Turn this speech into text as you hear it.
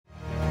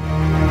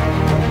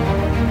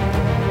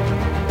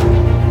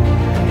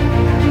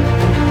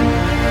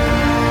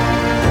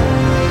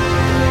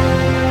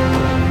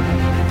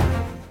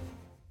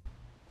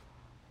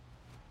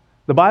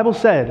The Bible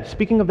said,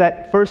 speaking of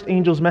that first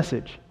angel's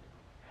message,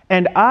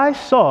 "And I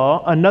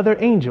saw another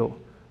angel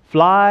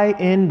fly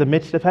in the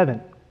midst of heaven,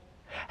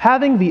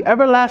 having the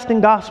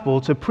everlasting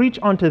gospel to preach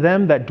unto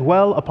them that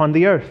dwell upon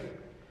the earth,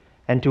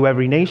 and to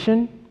every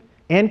nation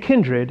and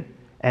kindred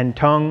and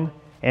tongue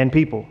and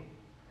people,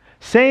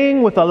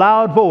 saying with a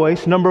loud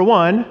voice," number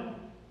one,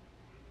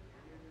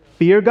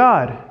 "Fear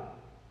God."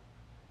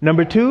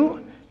 Number two,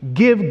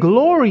 "Give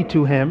glory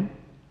to him,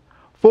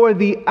 for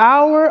the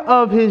hour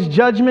of his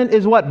judgment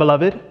is" what,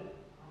 beloved?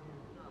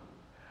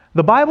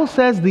 The Bible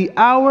says the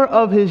hour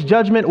of his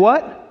judgment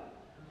what?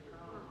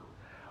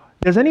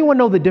 Does anyone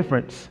know the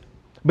difference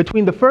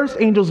between the first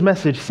angel's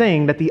message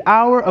saying that the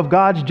hour of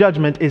God's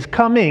judgment is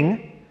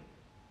coming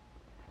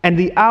and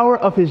the hour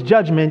of his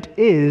judgment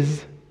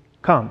is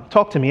come?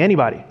 Talk to me,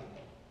 anybody.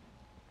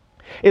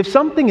 If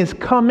something is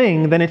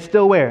coming, then it's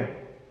still where?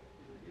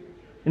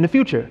 In the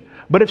future.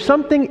 But if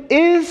something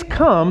is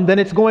come, then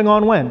it's going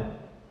on when?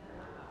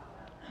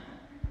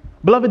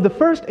 Beloved, the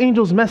first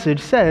angel's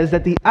message says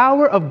that the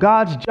hour of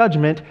God's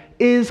judgment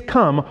is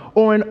come,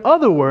 or in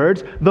other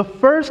words, the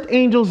first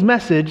angel's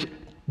message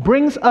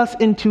brings us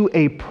into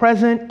a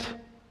present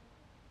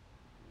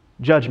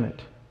judgment.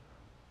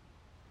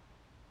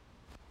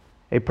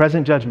 A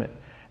present judgment.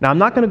 Now, I'm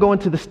not going to go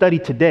into the study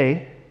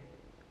today,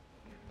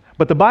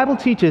 but the Bible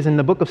teaches in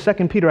the book of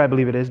 2 Peter, I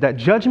believe it is, that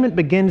judgment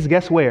begins,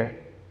 guess where?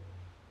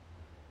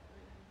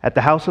 At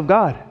the house of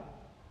God.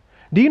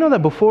 Do you know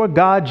that before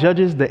God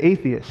judges the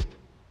atheist,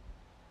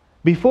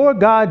 before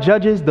God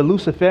judges the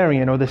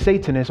Luciferian or the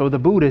Satanist or the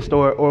Buddhist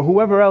or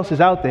whoever else is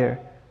out there,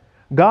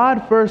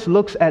 God first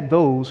looks at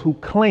those who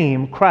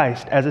claim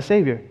Christ as a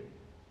Savior.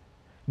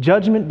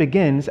 Judgment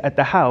begins at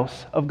the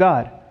house of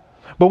God.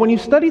 But when you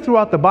study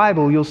throughout the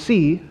Bible, you'll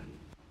see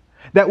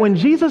that when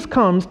Jesus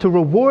comes to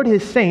reward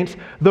his saints,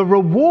 the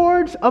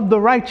rewards of the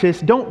righteous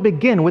don't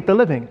begin with the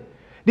living.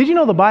 Did you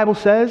know the Bible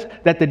says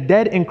that the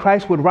dead in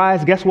Christ would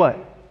rise, guess what?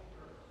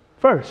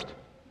 First.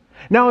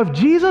 Now, if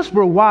Jesus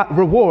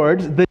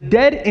rewards the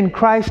dead in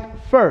Christ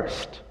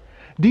first,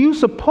 do you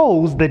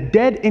suppose the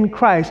dead in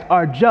Christ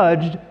are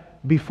judged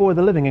before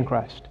the living in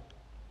Christ?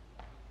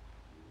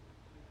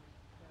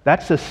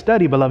 That's a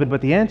study, beloved,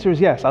 but the answer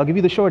is yes. I'll give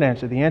you the short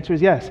answer. The answer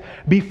is yes.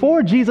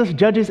 Before Jesus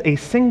judges a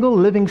single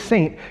living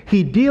saint,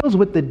 he deals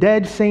with the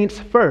dead saints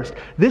first.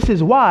 This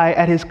is why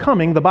at his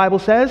coming, the Bible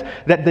says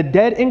that the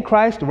dead in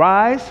Christ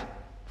rise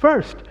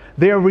first.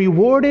 They are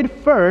rewarded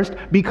first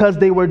because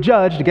they were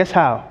judged, guess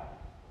how?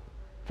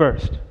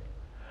 First.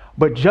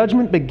 But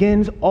judgment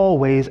begins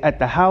always at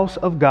the house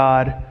of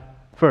God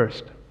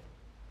first.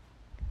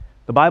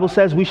 The Bible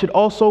says we should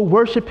also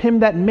worship him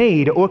that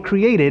made or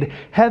created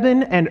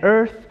heaven and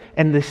earth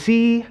and the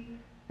sea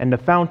and the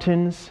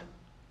fountains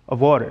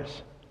of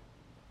waters.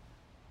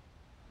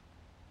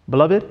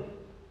 Beloved,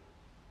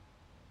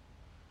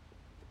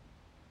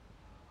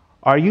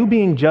 are you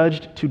being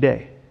judged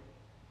today?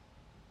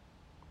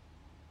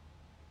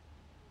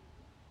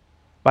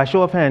 By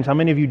show of hands, how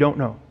many of you don't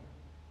know?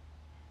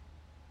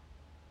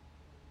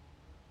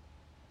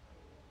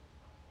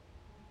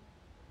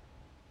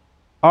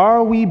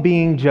 Are we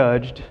being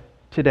judged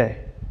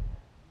today?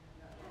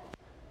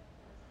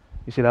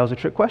 You see, that was a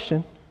trick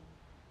question.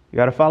 You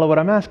got to follow what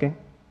I'm asking.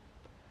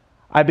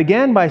 I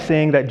began by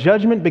saying that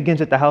judgment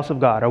begins at the house of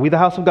God. Are we the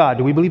house of God?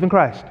 Do we believe in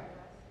Christ?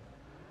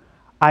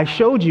 I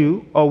showed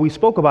you, or we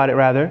spoke about it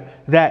rather,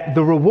 that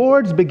the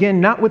rewards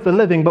begin not with the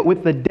living, but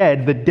with the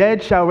dead. The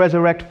dead shall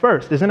resurrect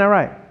first. Isn't that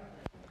right?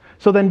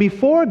 So then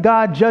before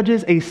God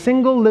judges a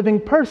single living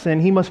person,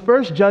 he must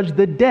first judge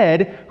the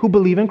dead who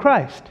believe in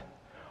Christ.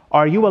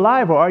 Are you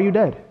alive or are you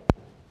dead?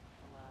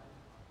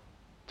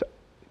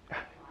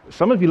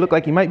 Some of you look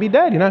like you might be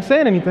dead. You're not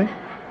saying anything.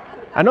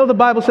 I know the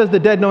Bible says the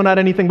dead know not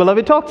anything.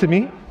 Beloved, talk to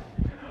me.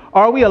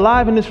 Are we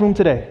alive in this room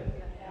today?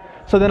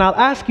 So then I'll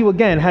ask you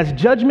again, has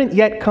judgment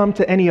yet come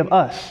to any of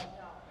us?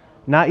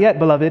 Not yet,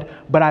 beloved,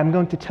 but I'm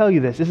going to tell you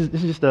this. This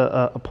is just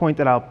a point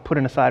that I'll put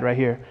in aside right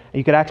here. And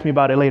you could ask me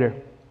about it later.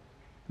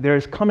 There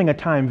is coming a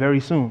time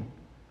very soon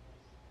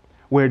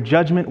where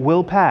judgment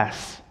will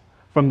pass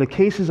from the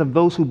cases of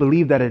those who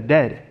believe that are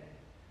dead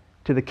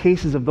to the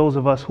cases of those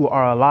of us who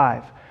are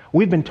alive.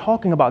 We've been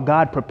talking about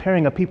God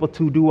preparing a people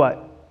to do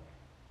what?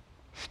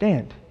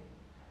 Stand.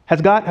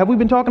 Have we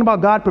been talking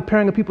about God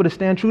preparing a people to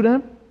stand true to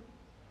him?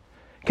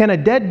 Can a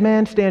dead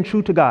man stand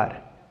true to God?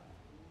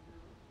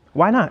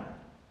 Why not?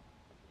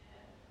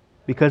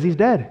 Because he's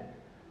dead.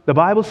 The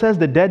Bible says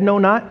the dead know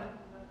not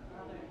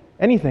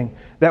anything.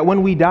 That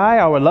when we die,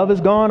 our love is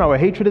gone, our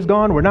hatred is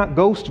gone, we're not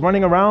ghosts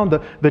running around,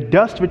 the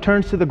dust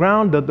returns to the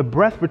ground, the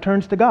breath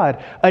returns to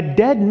God. A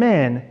dead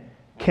man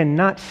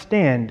cannot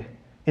stand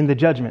in the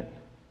judgment.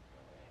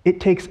 It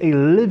takes a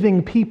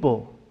living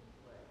people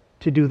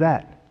to do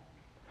that.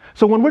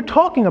 So when we're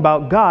talking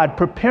about God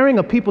preparing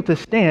a people to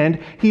stand,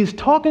 he's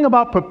talking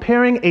about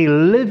preparing a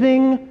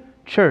living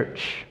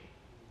church.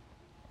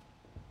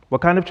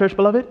 What kind of church,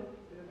 beloved?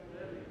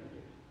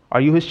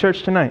 Are you his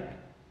church tonight?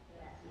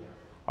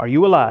 Are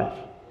you alive?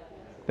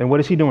 Then what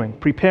is he doing?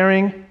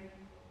 Preparing.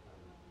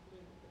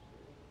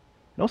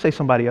 Don't say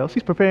somebody else.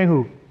 He's preparing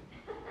who?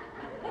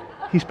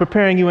 He's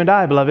preparing you and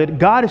I, beloved.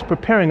 God is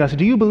preparing us.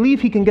 Do you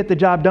believe he can get the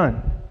job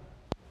done?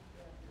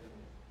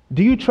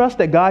 Do you trust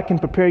that God can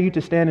prepare you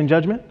to stand in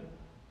judgment?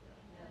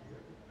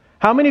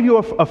 How many of you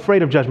are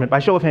afraid of judgment? By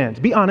show of hands.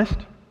 Be honest.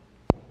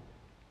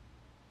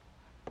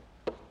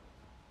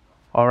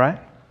 All right.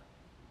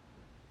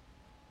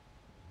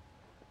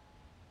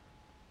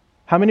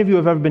 How many of you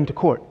have ever been to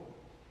court?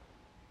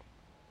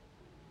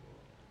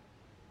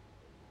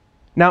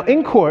 Now,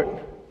 in court,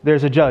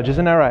 there's a judge,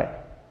 isn't that right?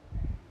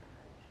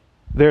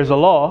 There's a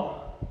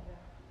law.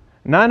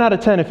 9 out of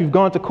 10, if you've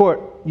gone to court,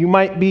 you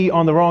might be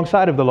on the wrong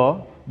side of the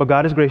law, but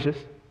God is gracious.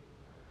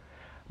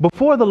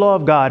 Before the law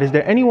of God, is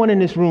there anyone in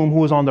this room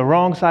who is on the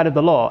wrong side of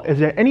the law? Is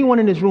there anyone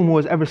in this room who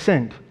has ever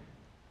sinned?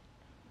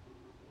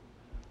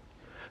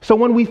 So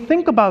when we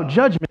think about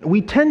judgment,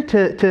 we tend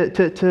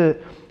to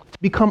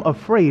become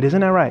afraid,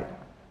 isn't that right?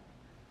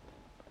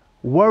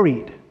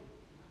 Worried,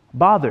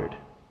 bothered.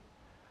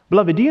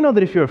 Beloved, do you know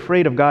that if you're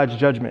afraid of God's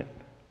judgment,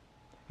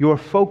 your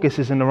focus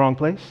is in the wrong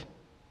place?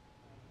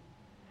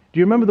 Do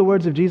you remember the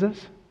words of Jesus?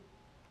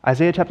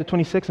 Isaiah chapter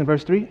 26 and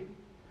verse 3.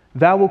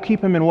 Thou will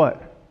keep him in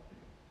what?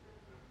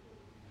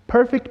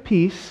 Perfect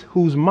peace,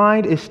 whose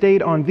mind is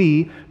stayed on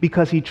thee,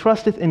 because he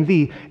trusteth in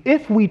thee.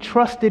 If we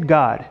trusted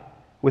God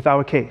with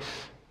our case,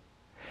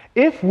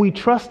 if we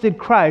trusted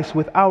Christ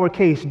with our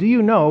case, do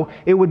you know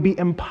it would be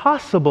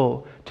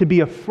impossible to be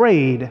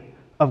afraid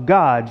of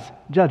God's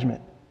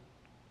judgment?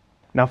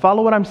 Now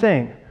follow what I'm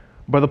saying.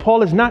 Brother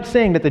Paul is not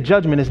saying that the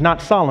judgment is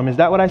not solemn. Is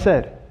that what I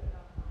said?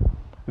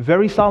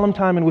 Very solemn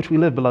time in which we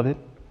live, beloved.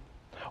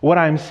 What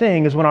I'm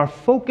saying is when our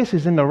focus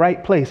is in the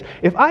right place.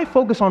 If I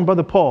focus on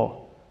Brother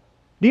Paul,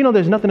 do you know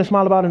there's nothing to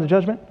smile about in the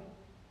judgment?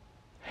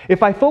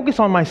 If I focus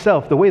on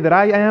myself, the way that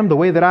I am, the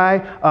way that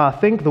I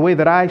think, the way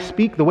that I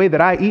speak, the way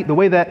that I eat, the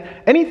way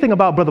that anything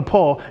about Brother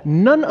Paul,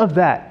 none of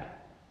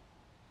that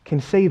can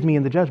save me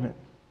in the judgment.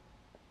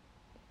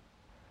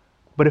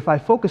 But if I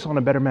focus on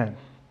a better man,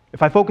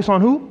 if I focus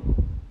on who?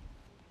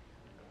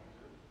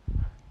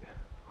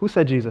 Who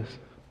said Jesus?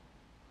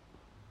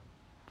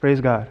 Praise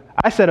God.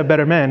 I said a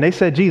better man. They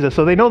said Jesus,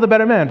 so they know the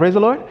better man. Praise the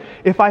Lord.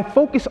 If I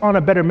focus on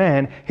a better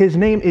man, his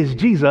name is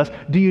Jesus,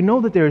 do you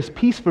know that there is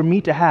peace for me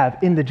to have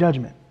in the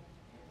judgment?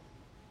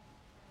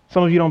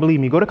 Some of you don't believe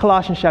me. Go to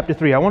Colossians chapter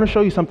 3. I want to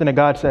show you something that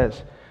God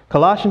says.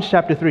 Colossians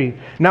chapter 3.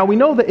 Now we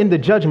know that in the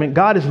judgment,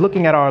 God is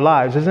looking at our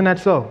lives. Isn't that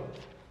so?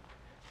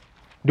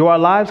 Do our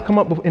lives come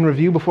up in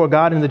review before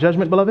God in the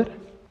judgment, beloved?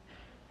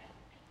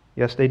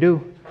 Yes, they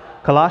do.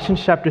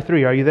 Colossians chapter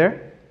 3. Are you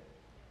there?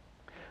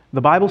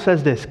 The Bible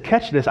says this.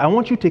 Catch this. I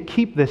want you to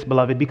keep this,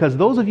 beloved, because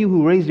those of you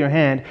who raised your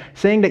hand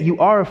saying that you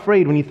are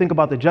afraid when you think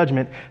about the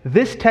judgment,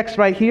 this text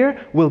right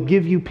here will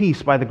give you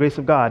peace by the grace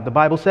of God. The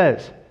Bible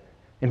says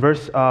in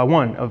verse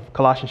 1 of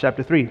Colossians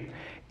chapter 3,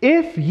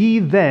 if ye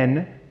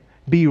then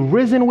be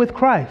risen with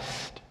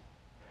Christ,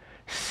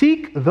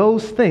 seek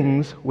those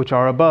things which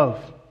are above,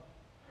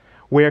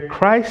 where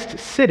Christ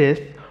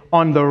sitteth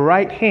on the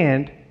right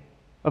hand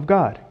of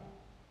God.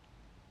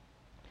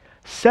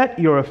 Set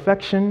your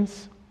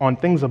affections on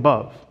things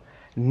above,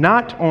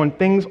 not on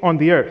things on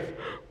the earth.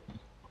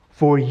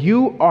 For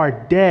you are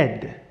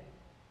dead,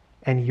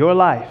 and your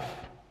life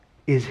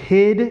is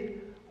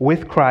hid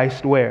with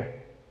Christ where?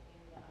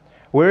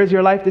 Where is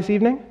your life this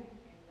evening?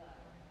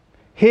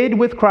 Hid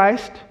with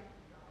Christ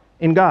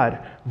in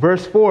God.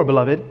 Verse 4,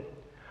 beloved.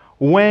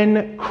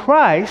 When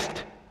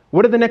Christ,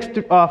 what are the next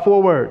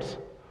 4 words?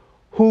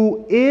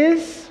 Who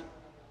is...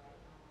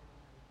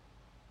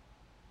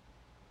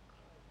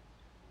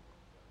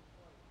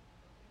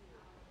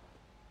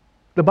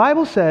 The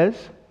Bible says,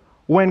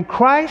 when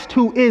Christ,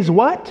 who is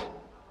what?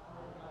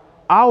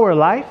 Our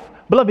life.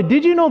 Beloved,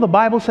 did you know the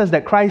Bible says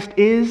that Christ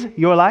is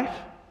your life?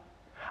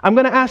 I'm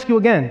going to ask you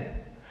again.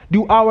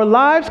 Do our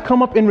lives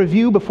come up in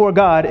review before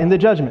God in the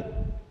judgment?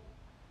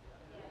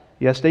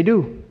 Yes, they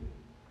do.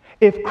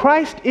 If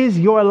Christ is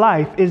your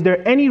life, is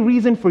there any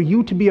reason for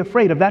you to be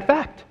afraid of that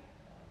fact?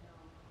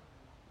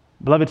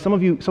 Beloved, some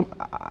of you,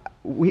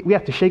 we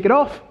have to shake it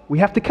off. We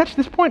have to catch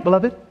this point,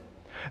 beloved.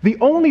 The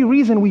only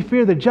reason we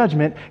fear the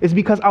judgment is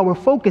because our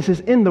focus is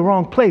in the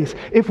wrong place.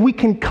 If we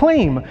can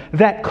claim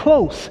that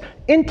close,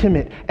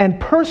 intimate, and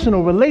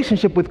personal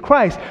relationship with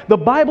Christ, the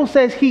Bible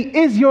says he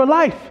is your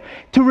life.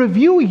 To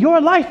review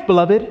your life,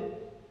 beloved,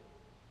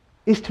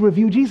 is to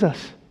review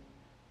Jesus.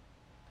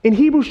 In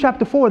Hebrews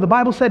chapter 4, the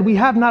Bible said we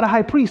have not a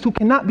high priest who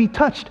cannot be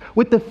touched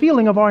with the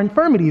feeling of our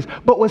infirmities,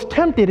 but was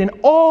tempted in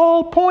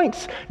all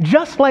points,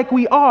 just like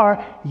we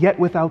are, yet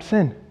without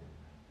sin.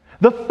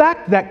 The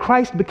fact that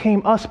Christ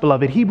became us,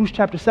 beloved, Hebrews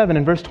chapter 7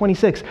 and verse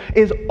 26,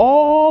 is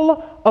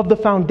all of the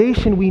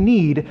foundation we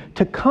need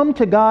to come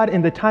to God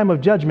in the time of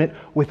judgment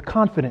with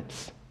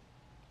confidence.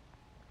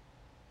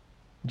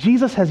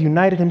 Jesus has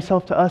united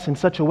himself to us in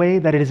such a way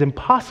that it is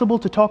impossible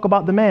to talk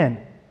about the man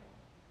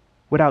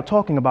without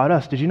talking about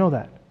us. Did you know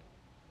that?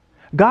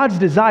 God's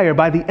desire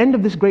by the end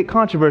of this great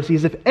controversy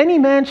is if any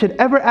man should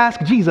ever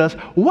ask Jesus,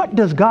 what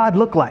does God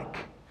look like?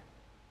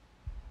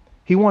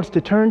 He wants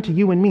to turn to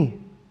you and me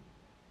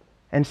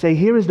and say,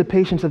 here is the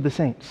patience of the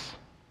saints.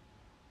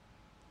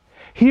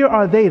 Here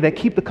are they that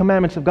keep the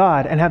commandments of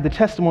God and have the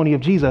testimony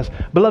of Jesus.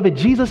 Beloved,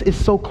 Jesus is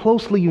so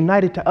closely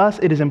united to us,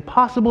 it is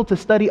impossible to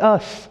study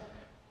us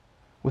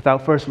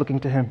without first looking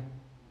to him.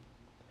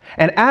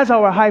 And as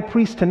our high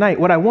priest tonight,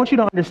 what I want you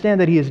to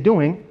understand that he is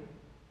doing,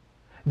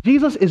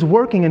 Jesus is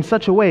working in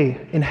such a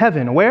way in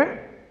heaven,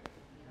 where?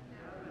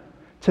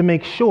 To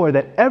make sure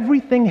that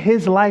everything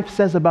his life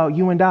says about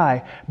you and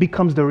I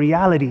becomes the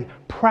reality,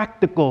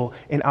 practical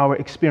in our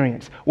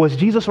experience. Was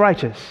Jesus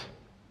righteous?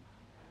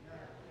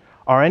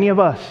 Are any of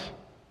us?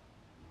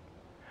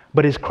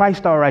 But is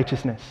Christ our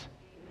righteousness?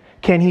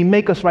 Can he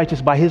make us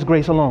righteous by his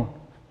grace alone?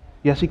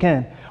 Yes, he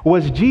can.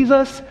 Was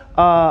Jesus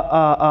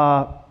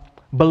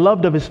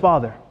beloved of his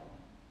Father?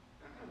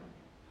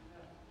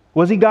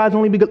 Was he God's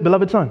only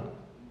beloved Son?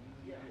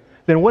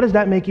 Then what does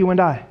that make you and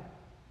I?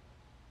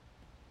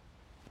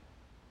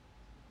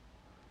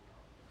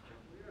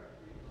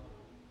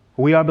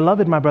 We are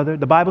beloved, my brother.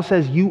 The Bible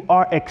says you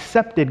are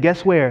accepted,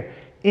 guess where?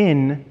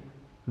 In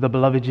the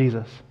beloved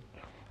Jesus.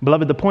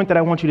 Beloved, the point that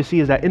I want you to see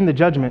is that in the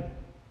judgment,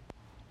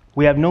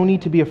 we have no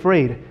need to be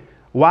afraid.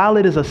 While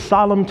it is a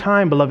solemn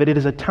time, beloved, it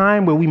is a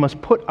time where we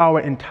must put our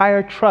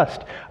entire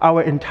trust,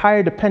 our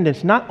entire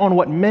dependence, not on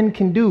what men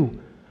can do,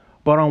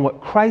 but on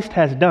what Christ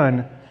has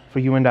done for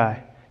you and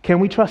I. Can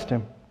we trust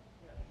him?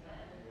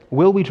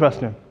 Will we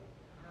trust him?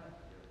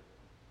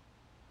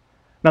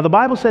 Now, the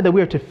Bible said that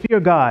we are to fear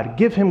God,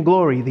 give him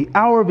glory. The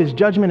hour of his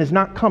judgment is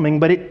not coming,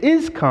 but it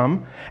is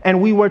come,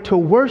 and we were to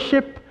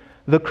worship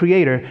the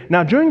Creator.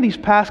 Now, during these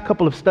past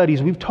couple of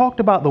studies, we've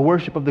talked about the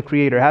worship of the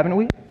Creator, haven't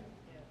we?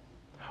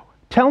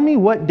 Tell me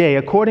what day,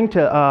 according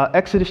to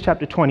Exodus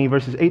chapter 20,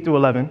 verses 8 through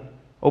 11,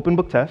 open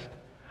book test,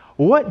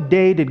 what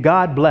day did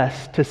God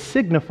bless to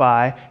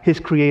signify his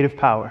creative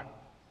power?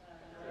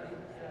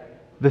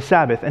 The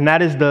Sabbath, and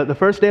that is the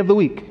first day of the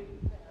week.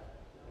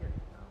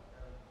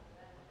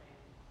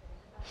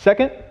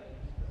 Second?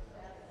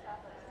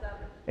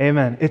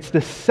 Amen. It's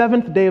the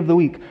seventh day of the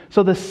week.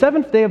 So the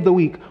seventh day of the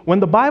week, when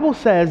the Bible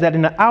says that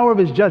in the hour of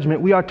his judgment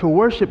we are to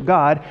worship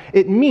God,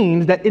 it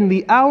means that in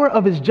the hour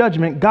of his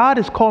judgment, God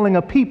is calling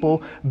a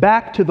people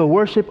back to the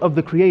worship of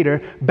the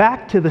Creator,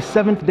 back to the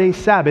seventh day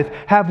Sabbath.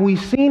 Have we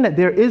seen that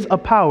there is a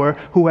power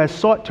who has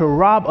sought to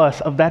rob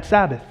us of that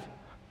Sabbath?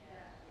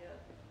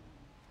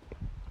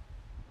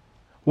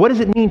 What does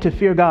it mean to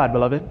fear God,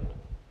 beloved?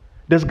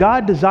 Does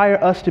God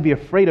desire us to be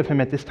afraid of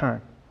him at this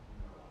time?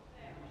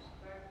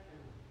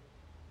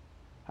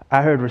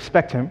 I heard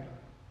respect him.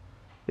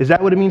 Is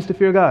that what it means to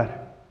fear God?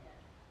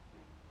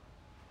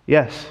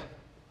 Yes.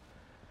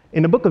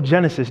 In the book of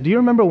Genesis, do you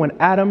remember when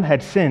Adam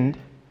had sinned?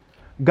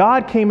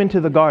 God came into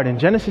the garden.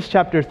 Genesis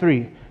chapter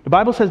 3. The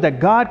Bible says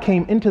that God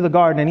came into the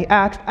garden and he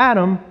asked,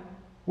 Adam,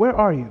 where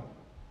are you?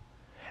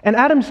 And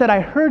Adam said, I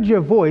heard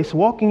your voice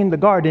walking in the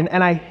garden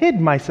and I hid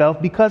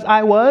myself because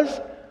I was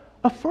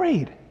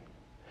afraid.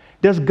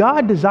 Does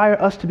God desire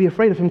us to be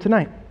afraid of him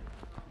tonight?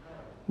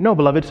 No,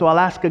 beloved. So I'll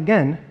ask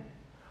again.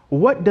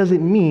 What does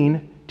it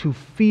mean to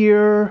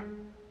fear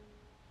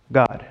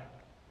God?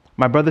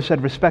 My brother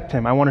said respect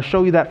him. I want to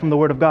show you that from the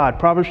Word of God.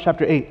 Proverbs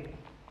chapter 8.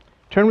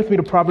 Turn with me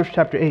to Proverbs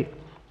chapter 8.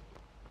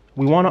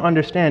 We want to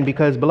understand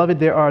because, beloved,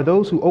 there are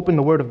those who open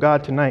the Word of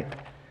God tonight.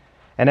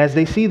 And as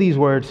they see these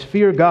words,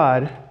 fear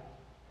God,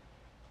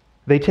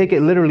 they take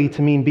it literally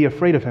to mean be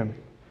afraid of him.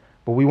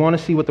 But we want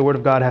to see what the Word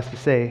of God has to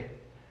say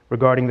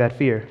regarding that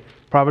fear.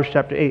 Proverbs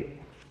chapter 8,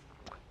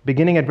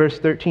 beginning at verse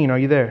 13. Are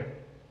you there?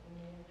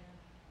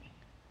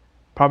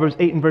 Proverbs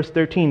 8 and verse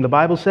 13, the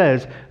Bible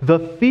says, the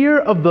fear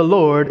of the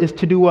Lord is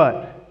to do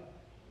what?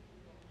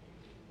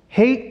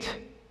 Hate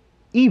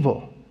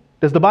evil.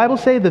 Does the Bible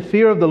say the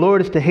fear of the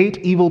Lord is to hate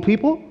evil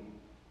people?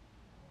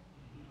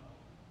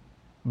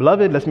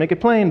 Beloved, let's make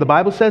it plain. The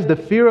Bible says the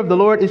fear of the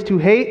Lord is to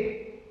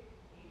hate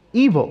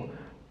evil,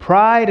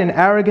 pride and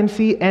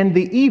arrogancy and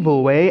the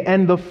evil way,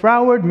 and the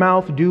froward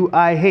mouth do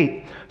I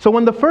hate. So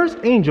when the first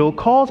angel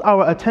calls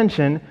our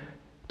attention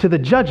to the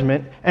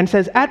judgment and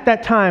says at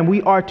that time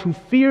we are to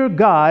fear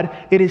God,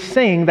 it is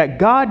saying that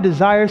God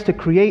desires to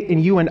create in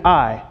you and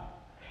I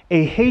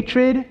a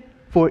hatred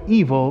for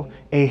evil,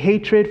 a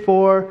hatred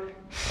for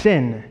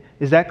sin.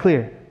 Is that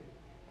clear?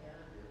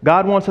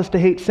 God wants us to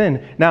hate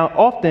sin. Now,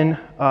 often,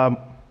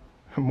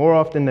 more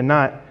often than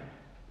not,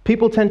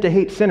 people tend to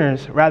hate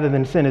sinners rather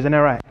than sin. Isn't that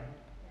right?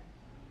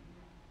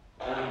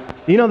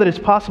 You know that it's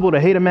possible to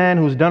hate a man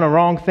who's done a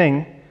wrong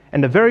thing,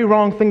 and the very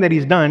wrong thing that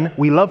he's done,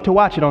 we love to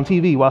watch it on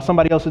TV while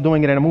somebody else is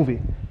doing it in a movie.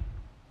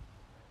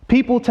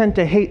 People tend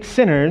to hate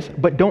sinners,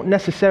 but don't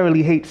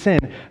necessarily hate sin.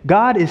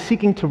 God is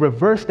seeking to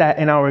reverse that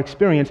in our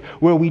experience,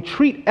 where we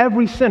treat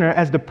every sinner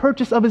as the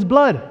purchase of his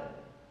blood,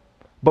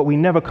 but we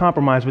never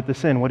compromise with the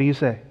sin. What do you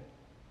say?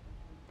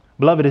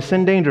 Beloved, is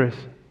sin dangerous?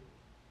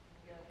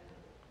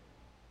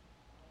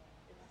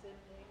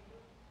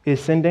 Is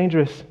sin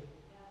dangerous?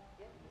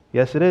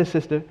 Yes, it is,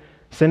 sister.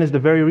 Sin is the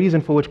very reason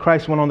for which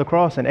Christ went on the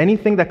cross, and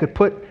anything that could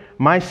put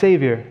my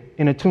Savior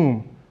in a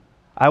tomb,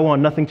 I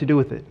want nothing to do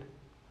with it.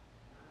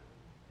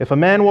 If a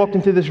man walked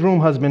into this room,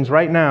 husbands,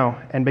 right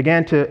now, and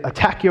began to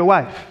attack your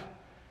wife,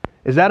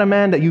 is that a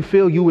man that you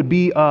feel you would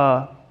be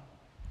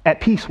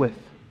at peace with?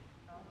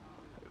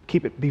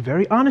 Be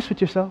very honest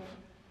with yourself.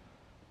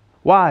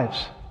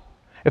 Wives,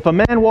 if a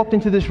man walked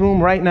into this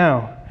room right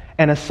now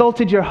and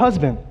assaulted your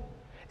husband,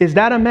 is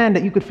that a man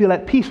that you could feel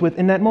at peace with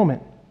in that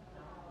moment?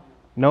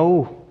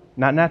 No,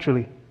 not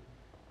naturally.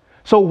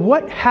 So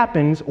what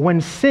happens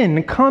when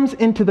sin comes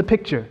into the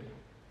picture?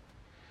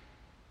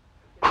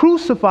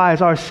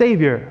 Crucifies our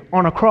Savior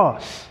on a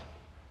cross,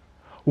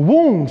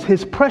 wounds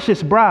his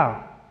precious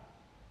brow,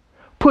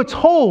 puts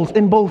holes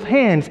in both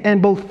hands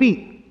and both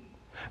feet,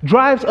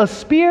 drives a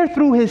spear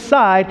through his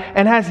side,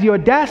 and has the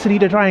audacity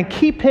to try and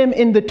keep him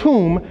in the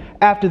tomb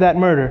after that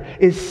murder.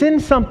 Is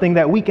sin something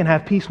that we can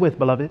have peace with,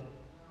 beloved?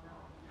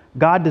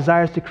 God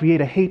desires to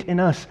create a hate in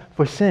us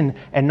for sin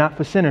and not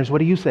for sinners. What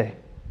do you say?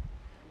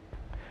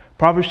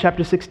 Proverbs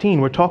chapter 16,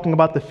 we're talking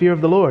about the fear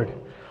of the Lord.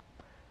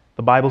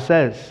 The Bible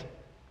says,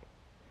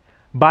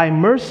 by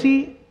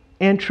mercy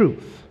and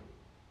truth,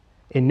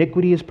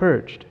 iniquity is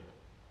purged.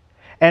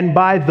 And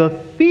by the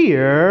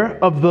fear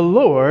of the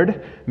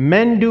Lord,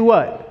 men do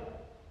what?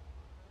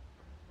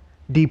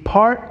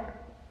 Depart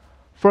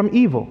from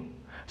evil.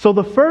 So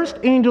the first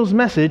angel's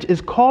message is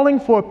calling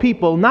for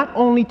people not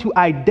only to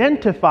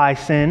identify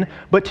sin,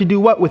 but to do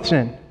what with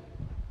sin?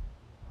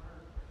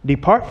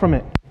 Depart from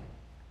it.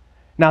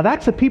 Now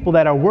that's the people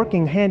that are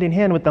working hand in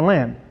hand with the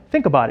Lamb.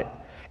 Think about it.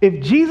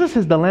 If Jesus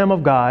is the Lamb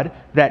of God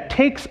that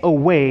takes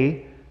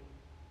away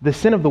the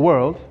sin of the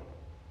world,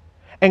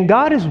 and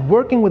God is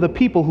working with a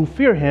people who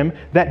fear him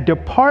that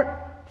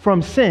depart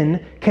from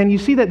sin, can you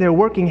see that they're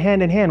working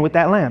hand in hand with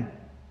that Lamb?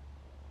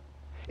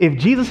 If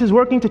Jesus is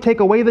working to take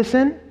away the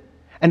sin,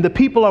 and the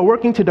people are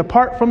working to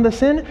depart from the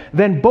sin,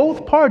 then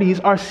both parties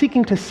are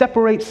seeking to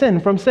separate sin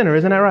from sinner.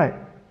 Isn't that right?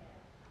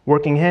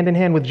 Working hand in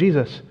hand with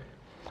Jesus.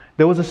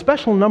 There was a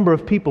special number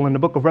of people in the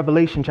book of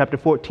Revelation chapter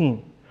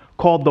 14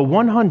 called the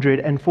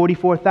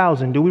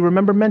 144,000. Do we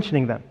remember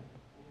mentioning them?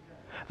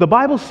 The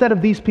Bible said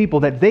of these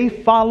people that they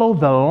follow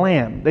the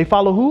Lamb. They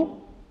follow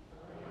who?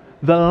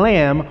 The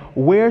Lamb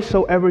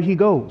wheresoever he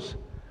goes.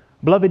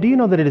 Beloved, do you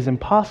know that it is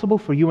impossible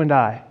for you and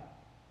I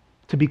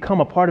to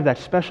become a part of that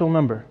special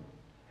number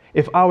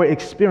if our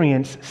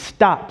experience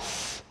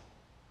stops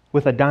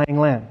with a dying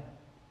lamb?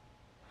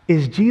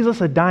 Is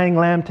Jesus a dying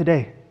lamb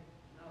today?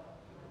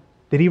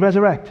 Did he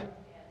resurrect?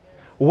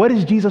 What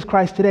is Jesus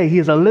Christ today? He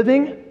is a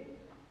living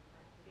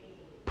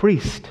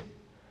priest.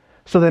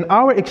 So then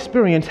our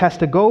experience has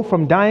to go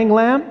from dying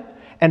lamb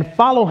and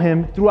follow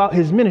him throughout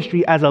his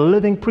ministry as a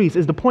living priest.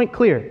 Is the point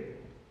clear?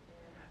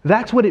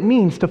 That's what it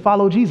means to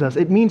follow Jesus.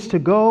 It means to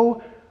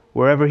go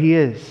wherever he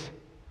is.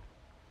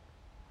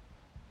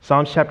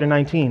 Psalms chapter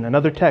 19,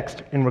 another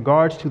text in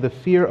regards to the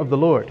fear of the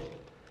Lord.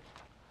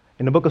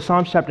 In the book of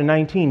Psalms chapter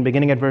 19,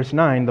 beginning at verse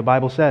 9, the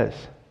Bible says,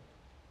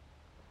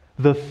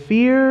 the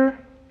fear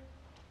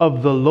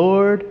of the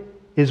Lord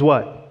is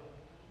what?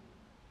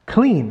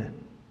 Clean,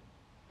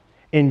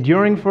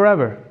 enduring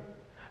forever.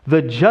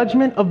 The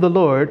judgment of the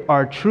Lord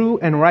are true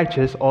and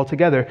righteous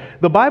altogether.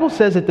 The Bible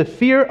says that the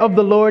fear of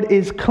the Lord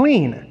is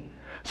clean.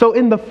 So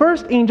in the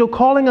first angel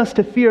calling us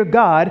to fear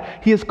God,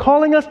 he is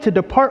calling us to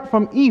depart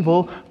from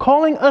evil,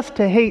 calling us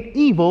to hate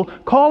evil,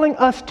 calling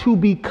us to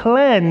be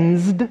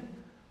cleansed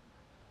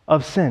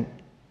of sin.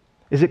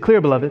 Is it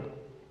clear, beloved?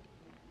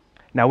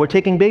 Now we're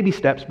taking baby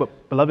steps,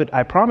 but beloved,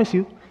 I promise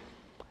you,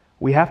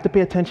 we have to pay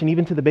attention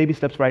even to the baby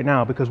steps right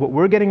now, because what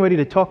we're getting ready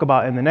to talk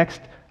about in the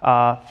next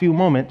few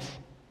moments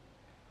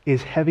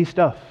is heavy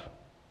stuff.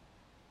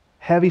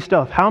 Heavy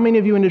stuff. How many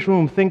of you in this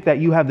room think that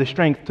you have the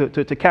strength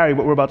to carry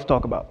what we're about to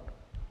talk about?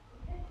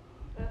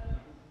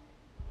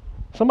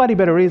 Somebody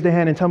better raise their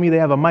hand and tell me they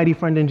have a mighty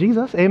friend in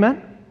Jesus.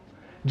 Amen?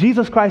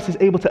 Jesus Christ is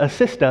able to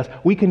assist us.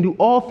 We can do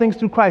all things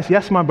through Christ.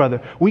 Yes, my brother.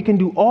 We can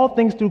do all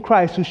things through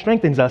Christ who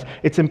strengthens us.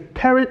 It's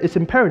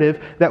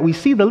imperative that we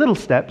see the little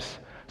steps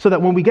so that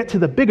when we get to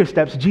the bigger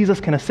steps, Jesus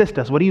can assist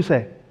us. What do you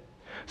say?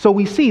 So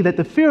we see that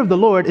the fear of the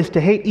Lord is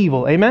to hate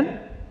evil. Amen?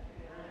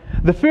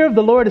 The fear of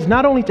the Lord is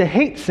not only to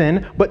hate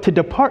sin, but to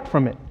depart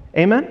from it.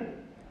 Amen?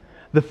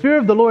 The fear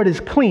of the Lord is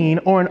clean,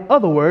 or in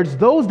other words,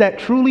 those that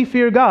truly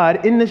fear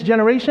God in this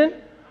generation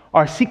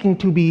are seeking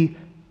to be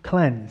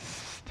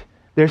cleansed.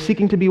 They're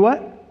seeking to be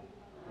what?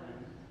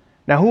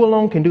 Now, who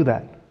alone can do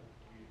that?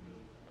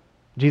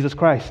 Jesus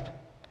Christ.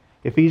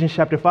 Ephesians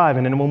chapter 5,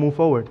 and then we'll move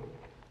forward.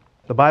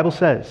 The Bible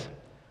says,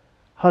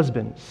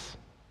 husbands,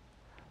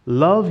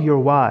 love your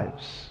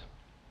wives,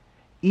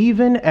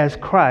 even as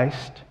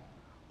Christ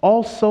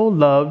also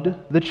loved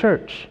the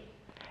church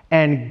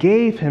and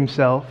gave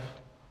himself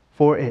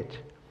for it.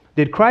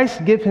 Did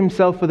Christ give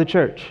himself for the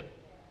church?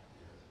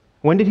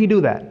 When did he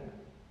do that?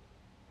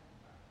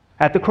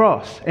 At the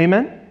cross.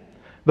 Amen?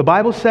 The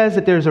Bible says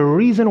that there's a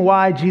reason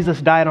why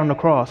Jesus died on the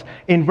cross.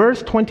 In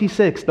verse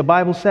 26, the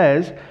Bible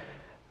says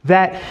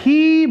that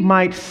he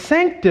might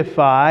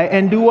sanctify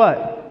and do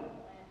what?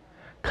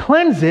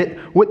 Cleanse it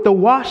with the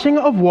washing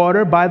of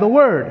water by the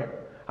word.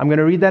 I'm going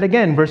to read that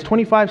again. Verse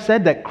 25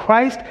 said that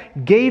Christ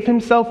gave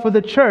himself for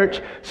the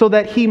church so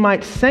that he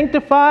might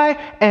sanctify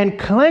and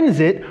cleanse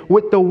it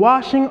with the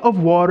washing of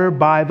water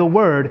by the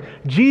word.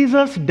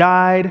 Jesus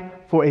died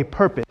for a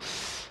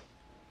purpose.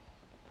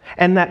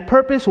 And that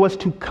purpose was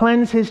to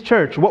cleanse his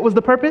church. What was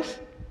the purpose?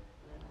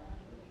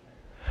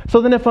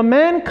 So then if a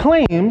man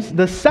claims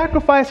the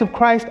sacrifice of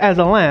Christ as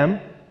a lamb,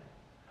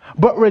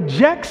 but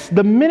rejects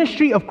the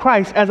ministry of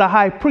Christ as a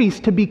high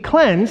priest to be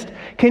cleansed,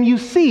 can you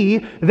see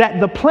that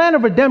the plan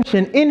of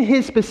redemption in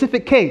his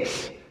specific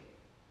case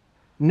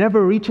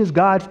never reaches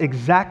God's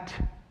exact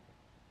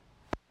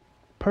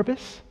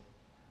purpose,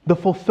 the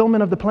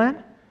fulfillment of the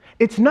plan?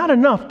 It's not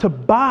enough to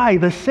buy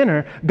the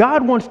sinner.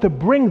 God wants to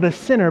bring the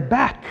sinner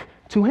back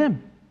to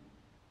him.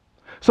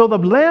 So the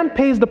lamb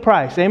pays the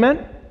price,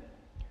 amen?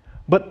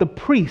 But the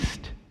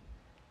priest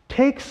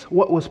takes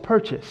what was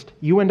purchased,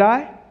 you and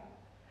I,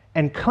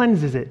 and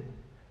cleanses it,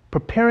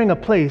 preparing a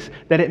place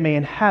that it may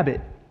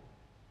inhabit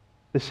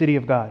the city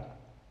of God.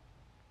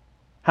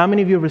 How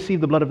many of you have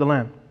received the blood of the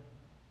Lamb?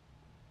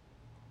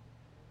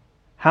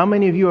 How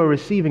many of you are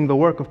receiving the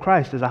work of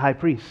Christ as a high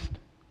priest?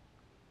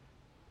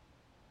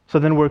 So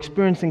then we're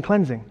experiencing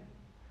cleansing.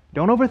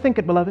 Don't overthink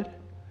it, beloved.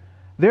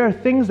 There are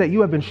things that you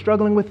have been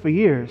struggling with for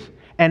years,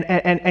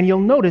 and you'll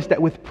notice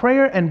that with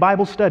prayer and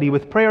Bible study,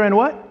 with prayer and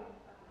what?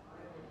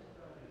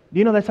 Do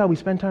you know that's how we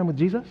spend time with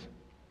Jesus?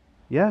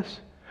 Yes.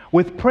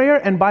 With prayer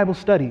and Bible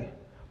study,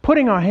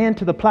 putting our hand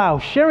to the plow,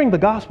 sharing the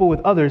gospel with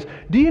others,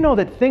 do you know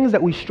that things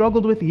that we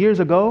struggled with years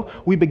ago,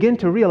 we begin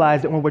to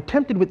realize that when we're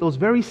tempted with those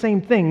very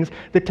same things,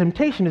 the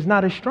temptation is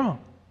not as strong.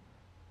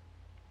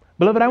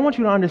 Beloved, I want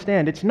you to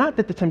understand, it's not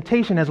that the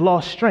temptation has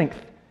lost strength.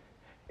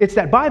 It's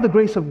that by the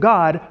grace of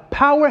God,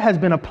 power has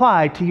been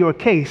applied to your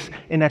case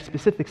in that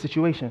specific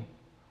situation.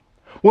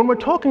 When we're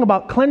talking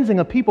about cleansing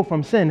a people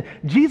from sin,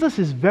 Jesus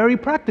is very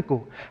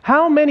practical.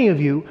 How many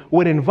of you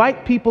would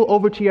invite people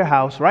over to your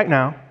house right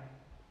now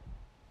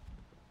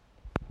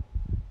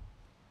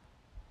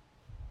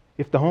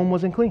if the home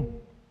wasn't clean?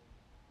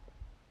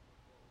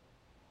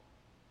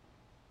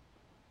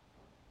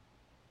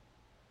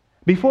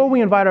 Before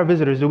we invite our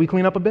visitors, do we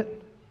clean up a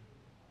bit?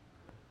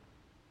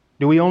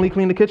 Do we only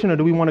clean the kitchen, or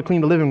do we want to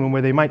clean the living room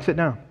where they might sit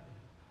down?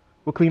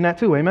 We'll clean that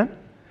too, amen?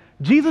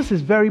 Jesus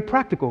is very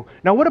practical.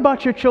 Now, what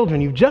about your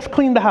children? You've just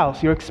cleaned the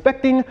house. You're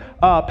expecting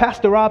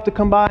Pastor Rob to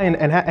come by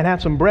and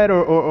have some bread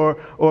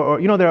or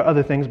you know, there are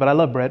other things, but I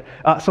love bread.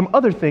 Some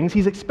other things.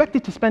 He's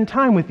expected to spend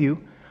time with you,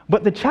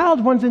 but the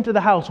child runs into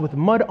the house with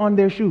mud on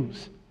their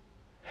shoes.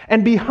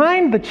 And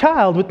behind the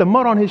child with the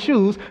mud on his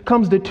shoes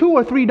comes the 2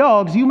 or 3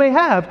 dogs you may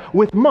have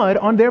with mud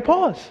on their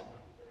paws.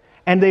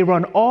 And they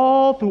run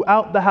all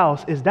throughout the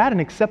house. Is that an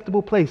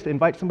acceptable place to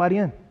invite somebody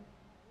in?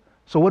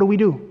 So what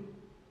do?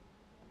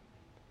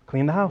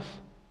 Clean the house.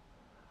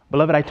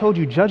 Beloved, I told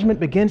you judgment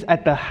begins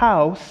at the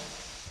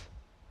house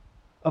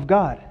of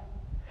God.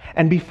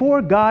 And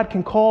before God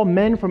can call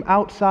men from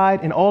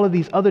outside in all of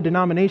these other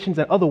denominations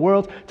and other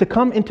worlds to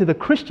come into the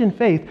Christian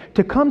faith,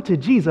 to come to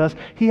Jesus,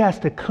 he has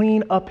to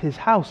clean up his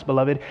house,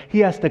 beloved. He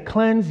has to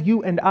cleanse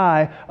you and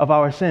I of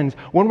our sins.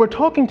 When we're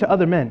talking to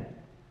other men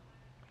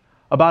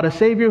about a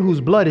Savior whose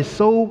blood is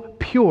so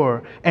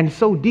pure and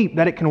so deep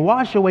that it can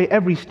wash away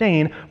every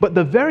stain, but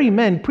the very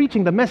men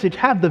preaching the message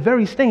have the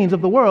very stains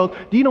of the world,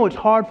 do you know it's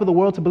hard for the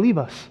world to believe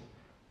us?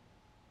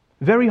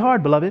 Very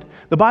hard, beloved.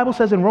 The Bible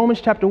says in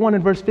Romans chapter 1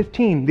 and verse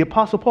 15, the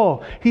Apostle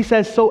Paul, he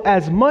says, "So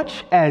as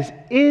much as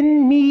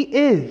in me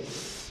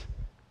is,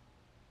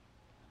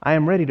 I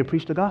am ready to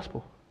preach the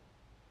gospel."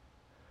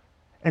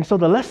 And so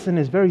the lesson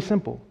is very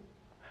simple.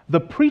 The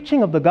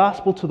preaching of the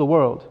gospel to the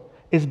world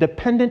is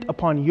dependent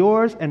upon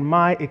yours and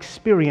my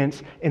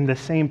experience in the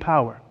same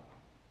power.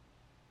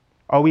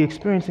 Are we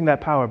experiencing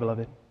that power,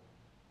 beloved?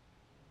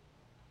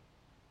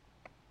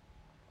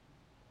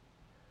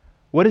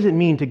 What does it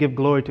mean to give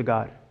glory to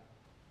God?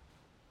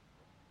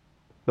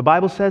 The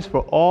Bible says,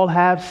 "For all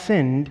have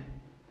sinned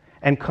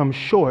and come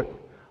short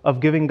of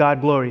giving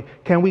God glory."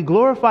 Can we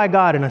glorify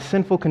God in a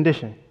sinful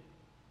condition?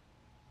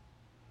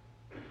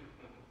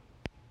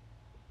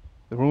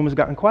 The room has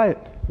gotten quiet.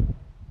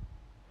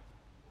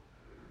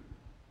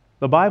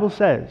 The Bible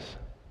says,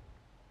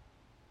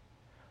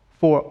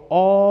 "For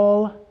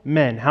all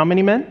men." How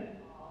many men?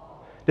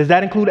 Does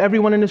that include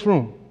everyone in this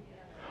room?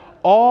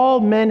 All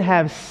men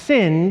have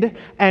sinned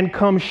and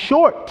come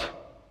short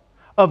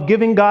of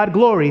giving God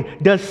glory.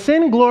 Does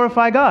sin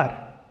glorify God?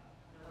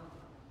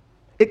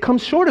 It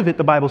comes short of it,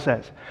 the Bible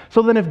says.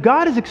 So then if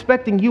God is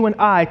expecting you and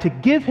I to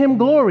give him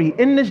glory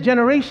in this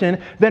generation,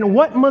 then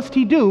what must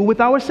he do with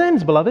our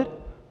sins, beloved?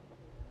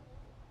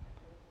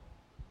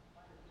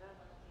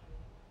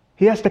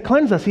 He has to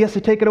cleanse us. He has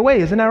to take it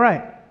away. Isn't that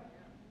right?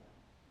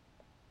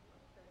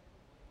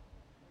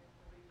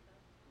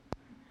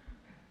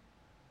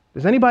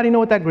 Does anybody know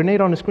what that grenade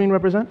on the screen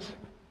represents?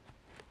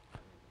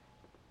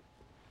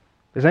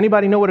 Does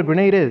anybody know what a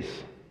grenade is?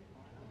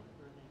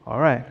 All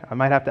right, I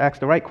might have to ask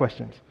the right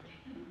questions.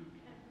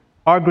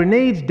 Are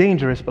grenades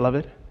dangerous,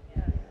 beloved?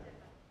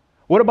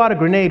 What about a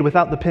grenade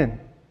without the pin?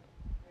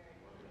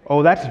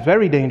 Oh, that's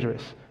very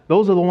dangerous.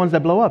 Those are the ones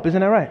that blow up,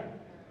 isn't that right?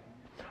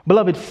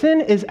 Beloved,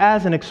 sin is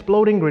as an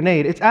exploding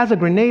grenade. It's as a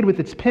grenade with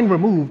its pin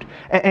removed.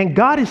 And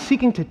God is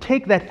seeking to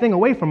take that thing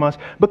away from us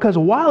because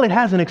while it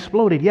hasn't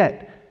exploded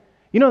yet,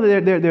 You know,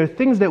 there are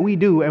things that we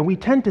do, and we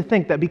tend to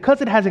think that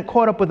because it hasn't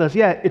caught up with us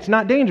yet, it's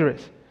not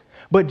dangerous.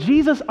 But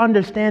Jesus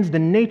understands the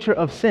nature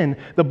of sin.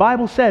 The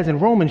Bible says in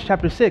Romans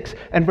chapter 6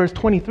 and verse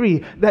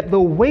 23 that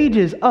the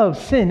wages of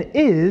sin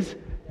is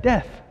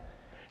death.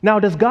 Now,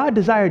 does God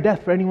desire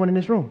death for anyone in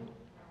this room?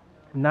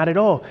 Not at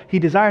all. He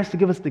desires to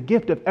give us the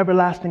gift of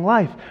everlasting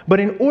life. But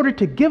in order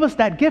to give us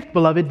that gift,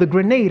 beloved, the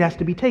grenade has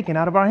to be taken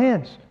out of our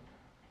hands.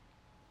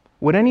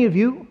 Would any of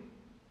you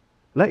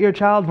let your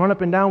child run up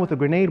and down with a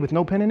grenade with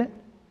no pin in it?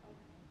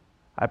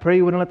 I pray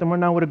you wouldn't let them run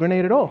down with a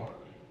grenade at all.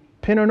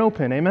 Pin or no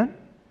pin, amen?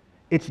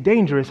 It's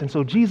dangerous, and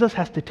so Jesus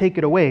has to take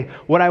it away.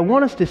 What I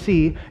want us to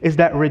see is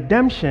that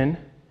redemption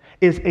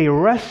is a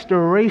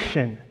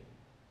restoration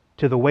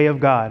to the way of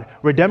God.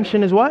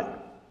 Redemption is what?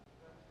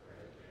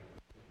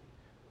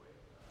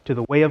 To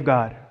the way of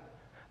God.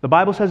 The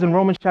Bible says in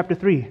Romans chapter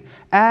 3,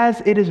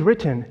 as it is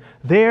written,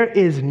 there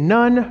is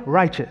none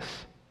righteous.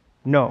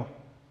 No,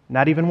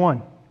 not even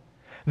one.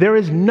 There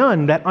is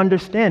none that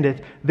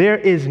understandeth. There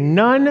is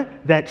none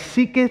that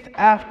seeketh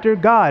after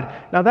God.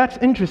 Now that's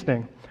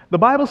interesting. The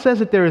Bible says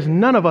that there is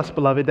none of us,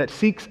 beloved, that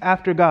seeks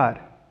after God.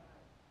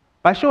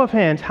 By show of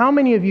hands, how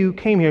many of you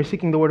came here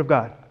seeking the Word of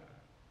God?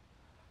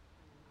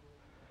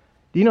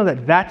 Do you know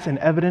that that's an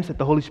evidence that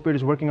the Holy Spirit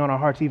is working on our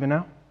hearts even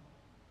now?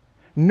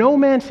 No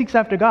man seeks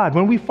after God.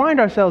 When we find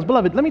ourselves,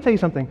 beloved, let me tell you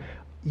something.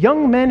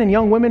 Young men and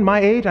young women my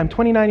age, I'm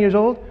 29 years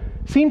old,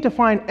 seem to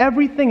find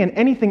everything and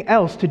anything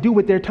else to do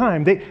with their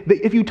time.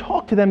 If you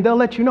talk to them, they'll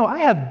let you know, I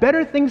have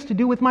better things to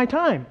do with my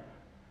time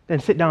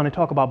than sit down and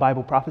talk about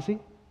Bible prophecy.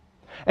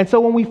 And so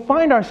when we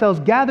find ourselves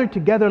gathered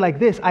together like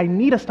this, I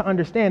need us to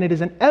understand it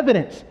is an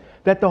evidence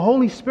that the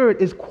Holy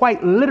Spirit is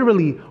quite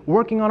literally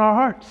working on our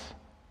hearts.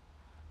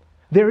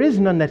 There is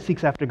none that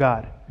seeks after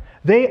God.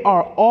 They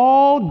are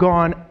all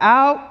gone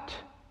out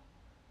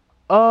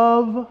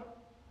of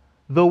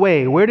the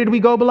way. Where did we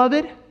go,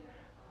 beloved?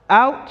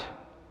 Out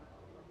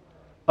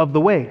of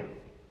the way.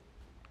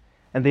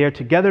 And they are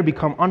together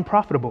become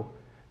unprofitable.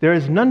 There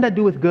is none that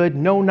doeth good,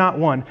 no, not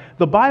one.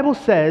 The Bible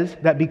says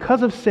that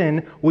because of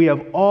sin, we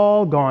have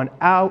all gone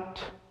out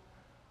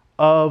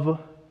of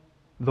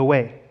the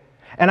way.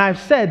 And I've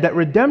said that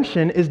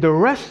redemption is the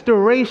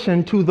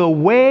restoration to the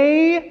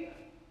way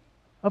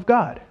of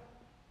God.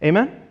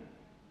 Amen?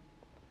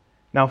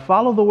 Now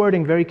follow the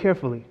wording very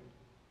carefully.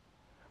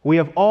 We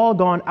have all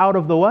gone out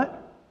of the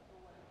what?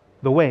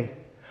 The way.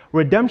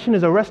 Redemption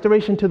is a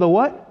restoration to the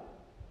what?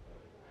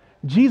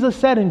 Jesus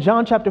said in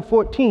John chapter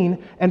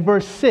 14 and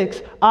verse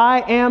 6,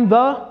 I am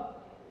the...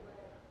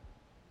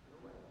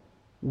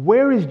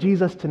 Where is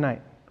Jesus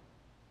tonight?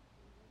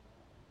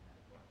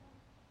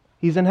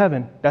 He's in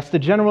heaven. That's the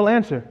general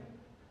answer.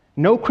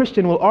 No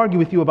Christian will argue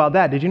with you about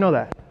that. Did you know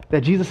that?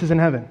 That Jesus is in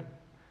heaven.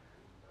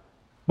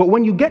 But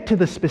when you get to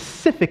the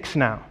specifics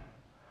now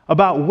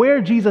about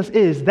where Jesus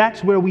is,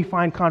 that's where we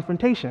find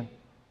confrontation.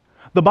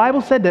 The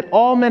Bible said that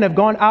all men have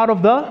gone out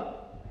of the...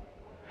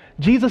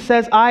 Jesus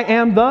says, I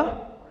am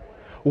the...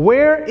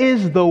 Where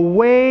is the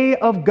way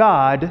of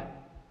God,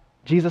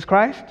 Jesus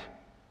Christ,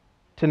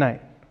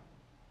 tonight?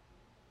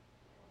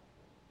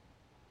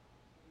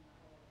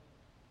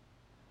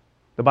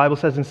 The Bible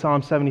says in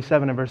Psalm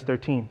 77 and verse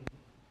 13,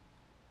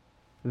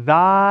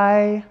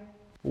 thy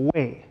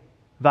way.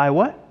 Thy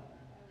what?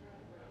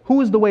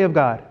 Who is the way of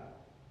God?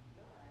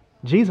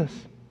 Jesus.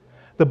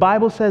 The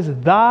Bible says,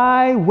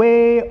 thy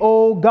way,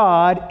 O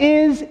God,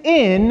 is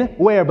in,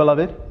 where,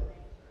 beloved?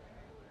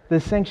 The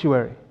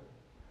sanctuary.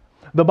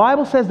 The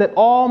Bible says that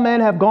all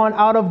men have gone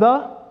out of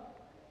the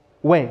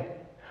way.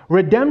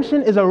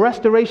 Redemption is a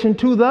restoration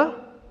to the...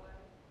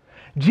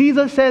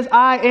 Jesus says,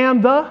 I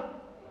am the...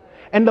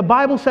 And the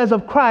Bible says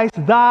of Christ,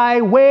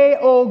 thy way,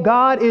 O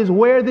God, is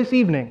where this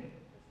evening?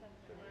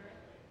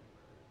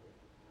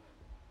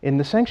 In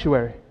the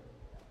sanctuary.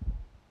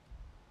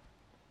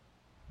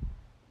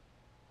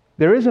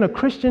 There isn't a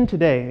Christian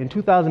today in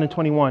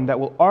 2021 that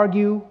will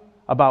argue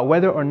about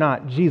whether or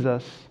not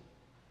Jesus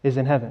is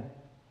in heaven.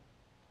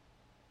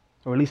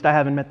 Or at least I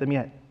haven't met them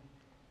yet.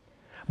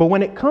 But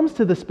when it comes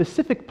to the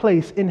specific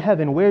place in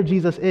heaven where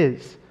Jesus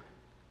is,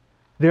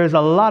 there's a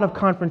lot of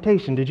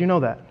confrontation. Did you know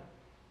that?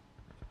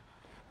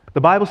 The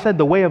Bible said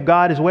the way of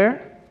God is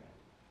where?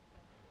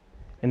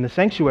 In the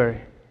sanctuary.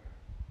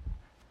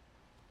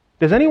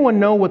 Does anyone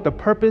know what the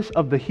purpose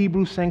of the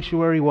Hebrew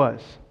sanctuary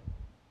was?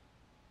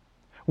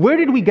 Where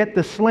did we get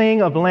the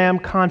slaying of lamb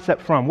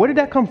concept from? Where did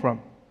that come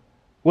from?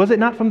 Was it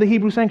not from the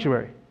Hebrew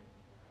sanctuary?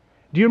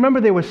 Do you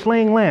remember they were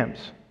slaying lambs?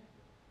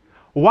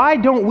 Why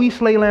don't we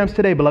slay lambs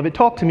today, beloved?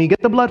 Talk to me.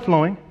 Get the blood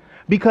flowing.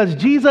 Because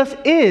Jesus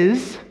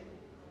is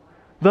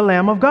the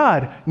Lamb of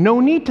God. No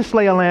need to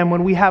slay a lamb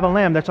when we have a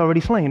lamb that's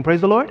already slain.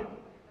 Praise the Lord.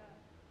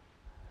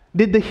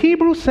 Did the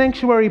Hebrew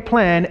sanctuary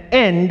plan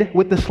end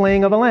with the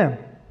slaying of a lamb?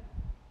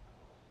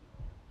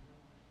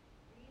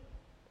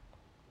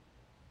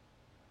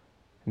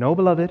 No,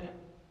 beloved.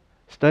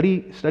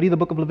 Study the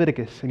book of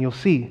Leviticus, and you'll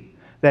see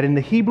that in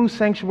the Hebrew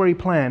sanctuary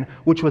plan,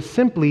 which was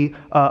simply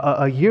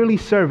a yearly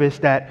service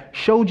that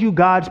showed you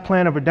God's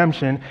plan of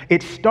redemption,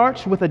 it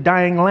starts with a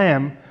dying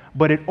lamb,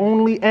 but it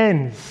only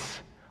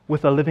ends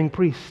with a living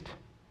priest.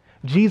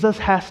 Jesus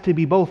has to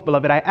be both,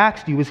 beloved. I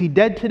asked you, is he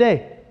dead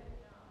today?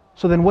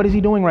 So then what is he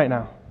doing right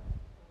now?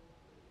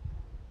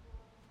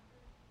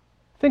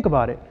 Think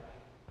about it.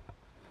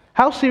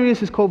 How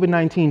serious is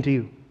COVID-19 to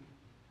you?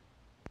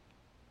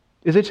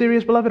 Is it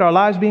serious, beloved? Our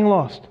lives being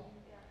lost?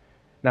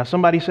 Now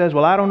somebody says,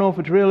 well, I don't know if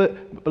it's real.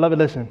 Beloved,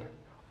 listen.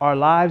 Our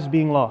lives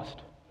being lost.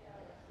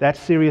 That's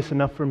serious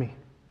enough for me.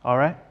 All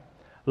right?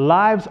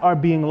 Lives are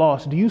being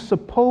lost. Do you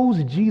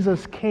suppose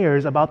Jesus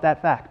cares about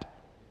that fact?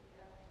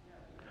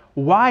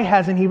 Why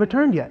hasn't he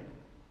returned yet?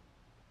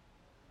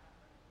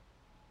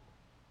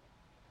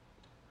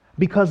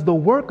 Because the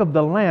work of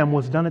the Lamb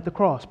was done at the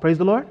cross. Praise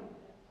the Lord.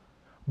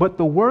 But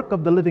the work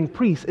of the living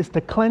priest is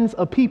to cleanse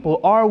a people.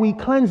 Are we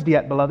cleansed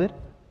yet, beloved?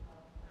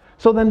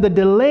 So then the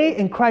delay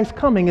in Christ's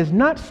coming is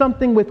not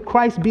something with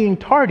Christ being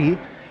tardy.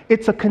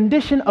 It's a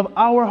condition of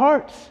our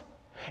hearts.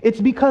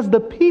 It's because the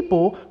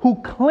people who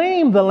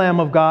claim the Lamb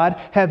of God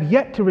have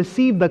yet to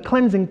receive the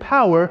cleansing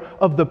power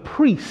of the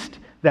priest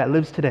that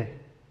lives today.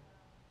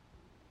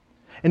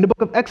 In the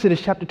book of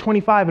Exodus, chapter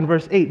 25 and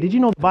verse 8, did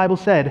you know the Bible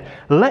said,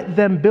 let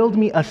them build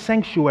me a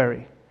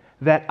sanctuary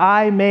that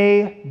I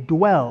may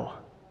dwell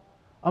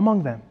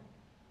among them.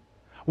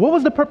 What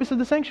was the purpose of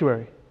the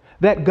sanctuary?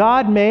 That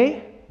God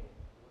may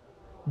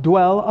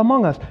dwell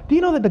among us. Do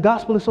you know that the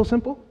gospel is so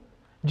simple?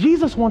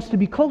 Jesus wants to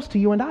be close to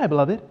you and I,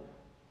 beloved.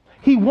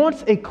 He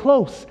wants a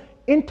close,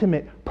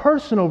 intimate,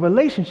 personal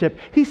relationship.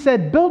 He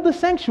said, build the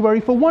sanctuary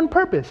for one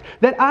purpose,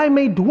 that I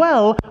may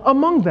dwell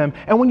among them.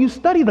 And when you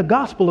study the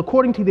gospel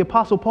according to the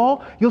Apostle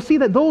Paul, you'll see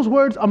that those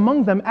words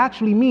among them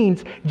actually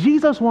means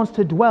Jesus wants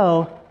to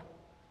dwell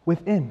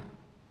within.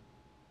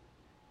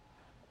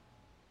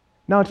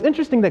 Now, it's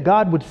interesting that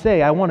God would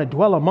say, I want to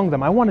dwell among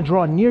them. I want to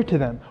draw near to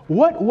them.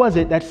 What was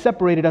it that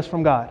separated us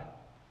from God?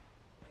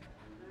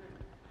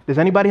 Does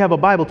anybody have a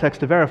Bible text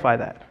to verify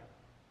that?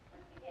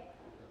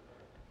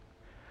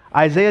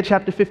 Isaiah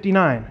chapter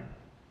 59.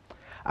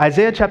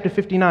 Isaiah chapter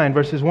 59,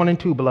 verses 1 and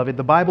 2, beloved,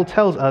 the Bible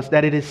tells us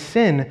that it is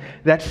sin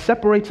that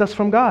separates us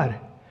from God.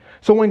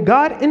 So when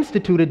God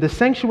instituted the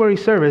sanctuary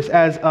service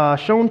as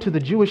shown to the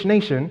Jewish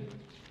nation,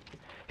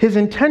 his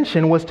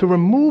intention was to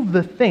remove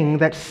the thing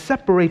that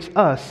separates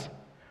us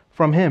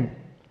from him.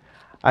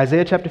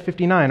 Isaiah chapter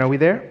 59, are we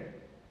there?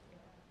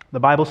 The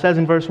Bible says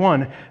in verse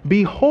 1,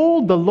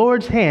 behold, the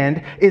Lord's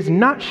hand is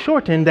not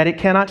shortened that it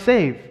cannot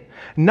save,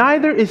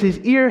 neither is his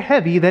ear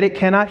heavy that it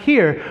cannot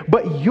hear,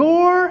 but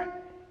your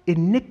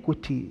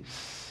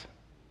iniquities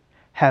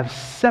have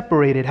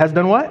separated, has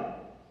done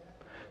what?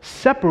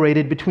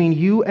 Separated between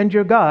you and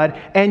your God,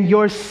 and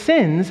your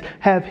sins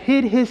have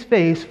hid his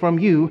face from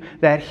you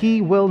that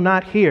he will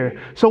not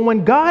hear. So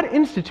when God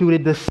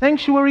instituted the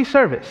sanctuary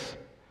service,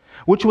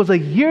 which was a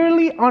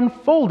yearly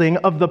unfolding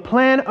of the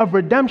plan of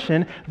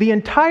redemption, the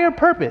entire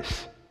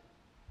purpose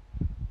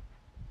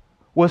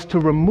was to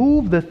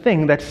remove the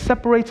thing that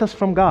separates us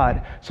from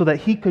God so that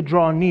he could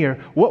draw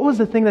near. What was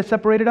the thing that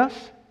separated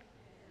us?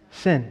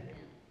 Sin.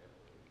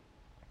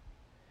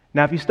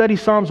 Now, if you study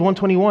Psalms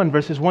 121,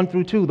 verses 1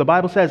 through 2, the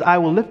Bible says, I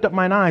will lift up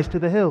mine eyes to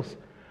the hills.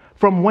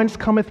 From whence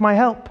cometh my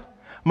help?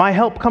 My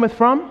help cometh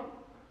from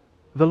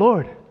the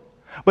Lord.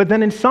 But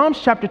then in Psalms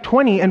chapter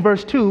 20 and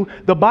verse 2,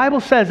 the Bible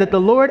says that the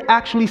Lord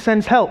actually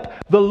sends help.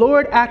 The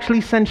Lord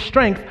actually sends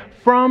strength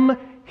from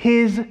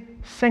his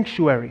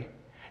sanctuary.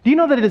 Do you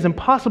know that it is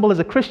impossible as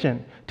a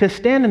Christian to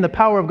stand in the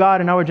power of God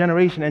in our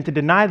generation and to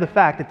deny the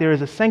fact that there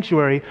is a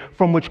sanctuary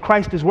from which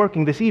Christ is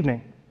working this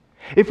evening?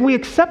 If we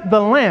accept the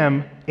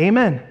Lamb,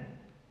 amen.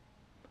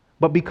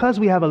 But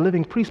because we have a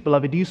living priest,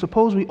 beloved, do you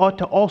suppose we ought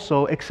to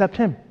also accept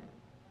him?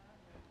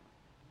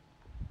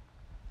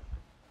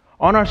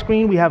 On our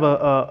screen, we have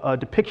a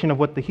depiction of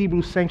what the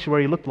Hebrew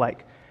sanctuary looked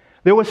like.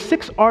 There were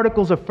 6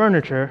 articles of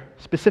furniture,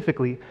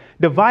 specifically,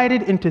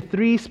 divided into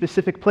 3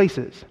 specific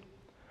places.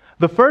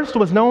 The first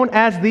was known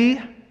as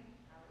the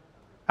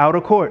outer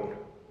court.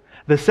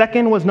 The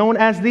second was known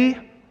as the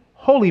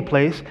holy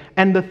place.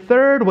 And the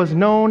third was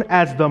known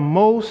as the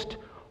most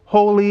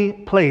holy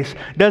place.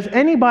 Does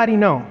anybody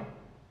know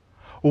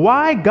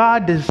why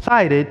God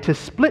decided to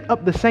split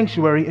up the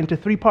sanctuary into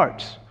 3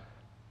 parts?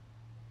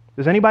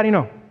 Does anybody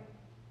know?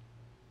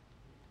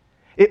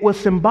 It was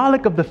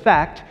symbolic of the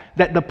fact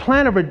that the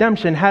plan of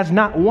redemption has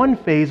not one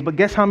phase, but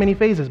guess how many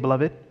phases,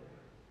 beloved?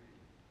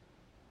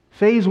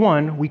 Phase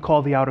 1 we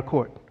call the outer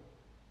court.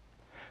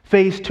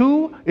 Phase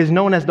 2 is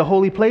known as the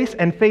holy place,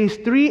 and phase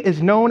 3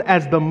 is known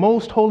as the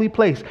most holy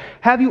place.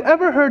 Have you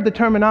ever heard the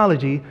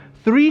terminology,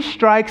 3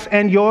 strikes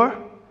and you're?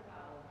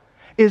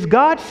 Is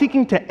God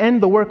seeking to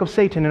end the work of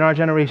Satan in our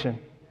generation?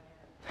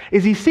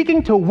 Is he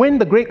seeking to win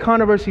the great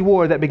controversy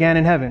war that began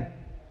in heaven?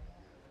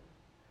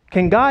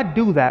 Can God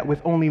do that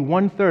with only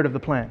 1/3 of the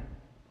plan?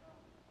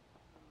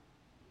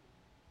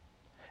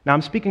 Now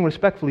I'm speaking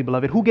respectfully,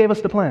 beloved. Who gave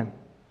us the plan?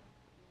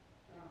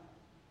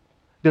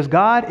 Does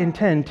God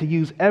intend to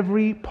use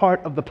every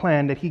part of the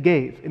plan that he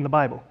gave in the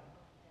Bible?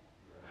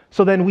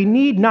 So then we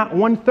need not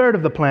 1/3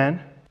 of the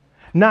plan,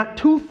 not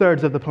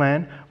 2/3 of the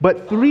plan,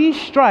 but 3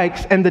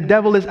 strikes and the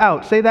devil is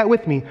out. Say that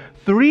with me.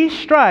 3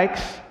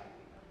 strikes,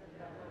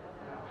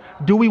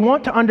 do we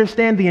want to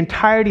understand the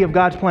entirety of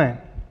God's plan?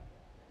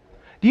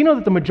 Do you know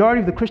that the majority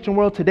of the Christian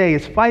world today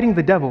is fighting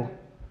the devil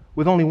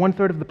with only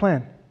 1/3 of the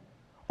plan?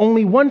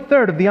 Only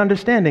 1/3 of the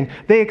understanding.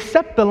 They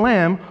accept the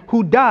Lamb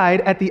who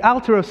died at the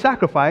altar of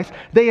sacrifice.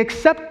 They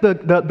accept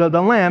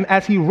the Lamb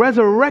as he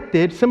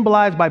resurrected,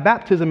 symbolized by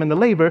baptism and the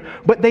laver,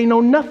 but they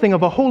know nothing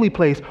of a holy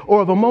place or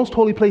of a most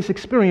holy place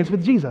experience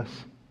with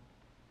Jesus.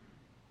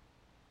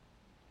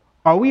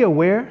 Are we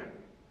aware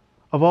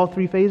of all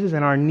three phases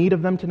and our need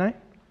of them tonight?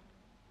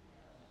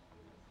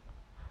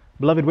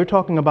 Beloved, we're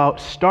talking about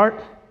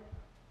start,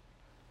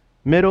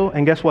 middle,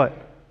 and guess what?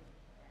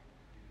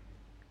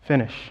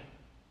 Finish.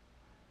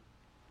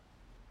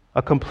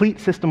 A complete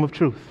system of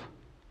truth.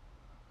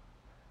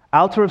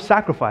 Altar of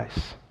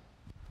sacrifice,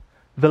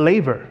 the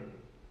laver,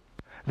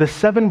 the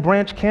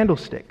 7-branch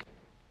candlestick,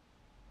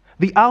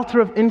 the altar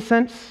of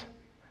incense,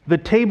 the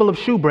table of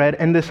shewbread,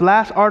 and this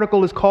last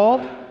article is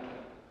called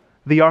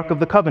the Ark of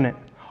the Covenant.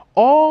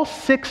 All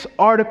 6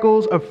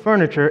 articles of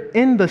furniture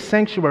in the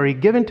sanctuary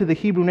given to the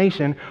Hebrew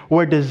nation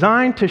were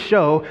designed to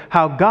show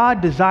how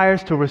God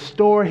desires to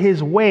restore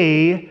his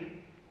way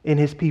in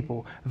his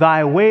people.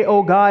 Thy way,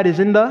 O God, is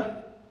in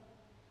the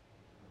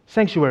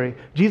sanctuary.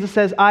 Jesus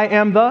says, I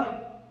am the.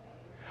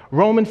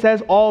 Romans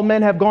says, all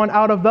men have gone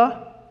out of the.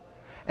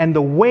 And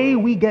the way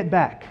we get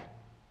back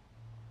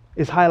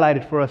is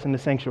highlighted for us in the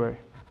sanctuary.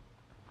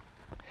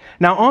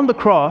 Now on the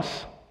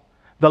cross,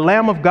 the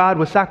Lamb of God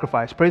was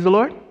sacrificed. Praise the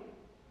Lord.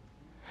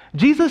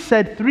 Jesus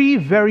said 3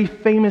 very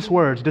famous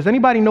words. Does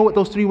anybody know what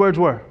those 3 words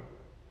were?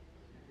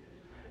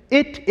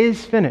 It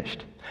is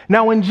finished.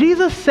 Now when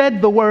Jesus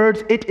said the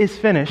words, it is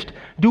finished,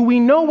 do we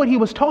know what he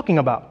was talking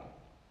about?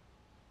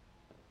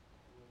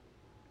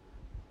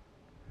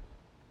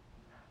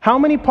 How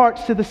many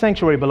parts to the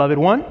sanctuary, beloved?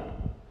 1?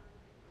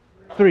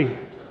 3.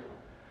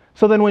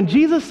 So then when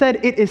Jesus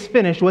said it is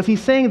finished, was he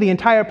saying the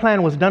entire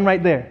plan was done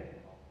right there?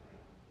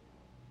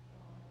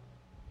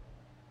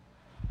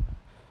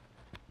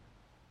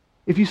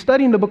 If you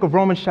study in the book of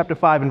Romans chapter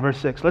 5 and verse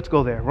 6, let's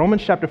go there.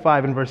 Romans chapter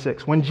 5 and verse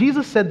 6. When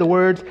Jesus said the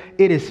words,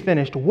 it is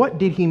finished, what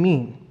did he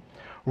mean?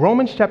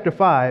 Romans chapter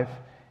 5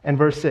 and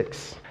verse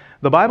 6.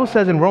 The Bible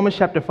says in Romans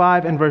chapter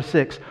 5 and verse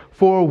 6,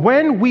 for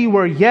when we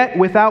were yet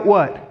without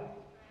what?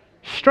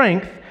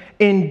 Strength,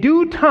 in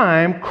due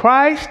time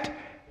Christ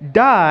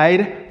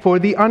died for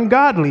the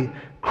ungodly.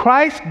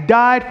 Christ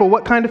died for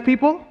what kind of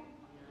people?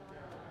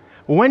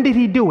 When did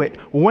he do it?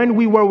 When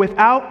we were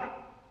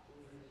without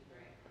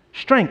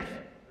strength.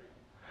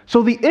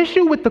 So the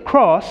issue with the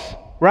cross,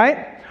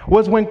 right,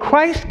 was when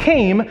Christ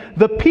came,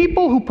 the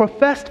people who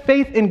professed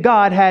faith in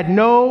God had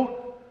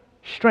no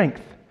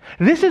strength.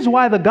 This is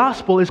why the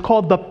gospel is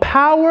called the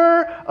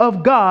power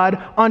of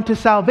God unto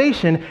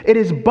salvation. It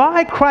is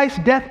by Christ's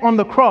death on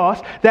the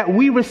cross that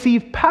we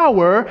receive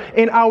power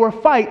in our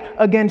fight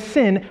against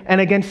sin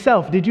and against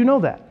self. Did you know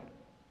that?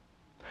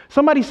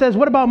 Somebody says,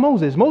 what about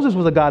Moses? Moses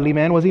was a godly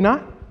man, was he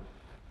not?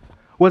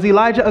 Was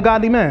Elijah a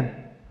godly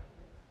man?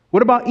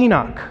 What about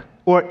Enoch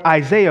or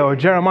Isaiah or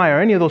Jeremiah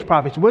or any of those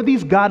prophets? Were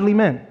these godly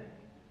men?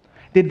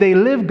 Did they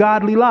live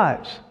godly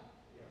lives?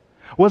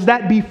 Was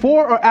that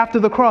before or after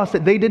the cross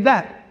that they did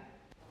that?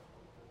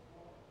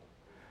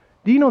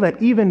 Do you know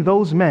that even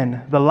those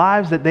men, the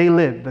lives that they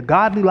lived, the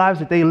godly lives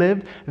that they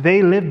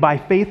lived by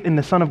faith in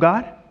the Son of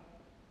God?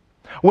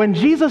 When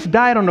Jesus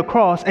died on the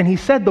cross and he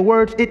said the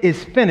words, it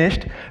is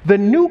finished, the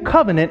new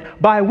covenant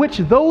by which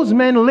those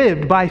men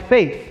lived by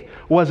faith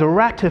was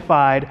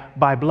ratified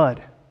by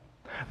blood.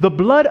 The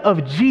blood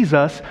of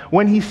Jesus,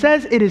 when he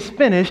says it is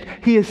finished,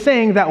 he is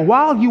saying that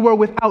while you were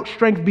without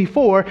strength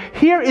before,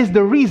 here is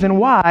the reason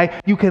why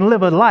you can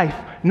live a life,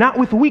 not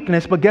with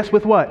weakness, but guess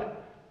with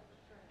what?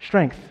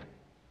 Strength.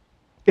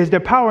 Is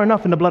there power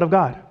enough in the blood of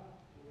God?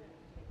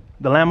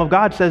 The Lamb of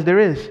God says there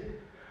is.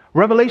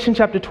 Revelation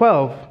chapter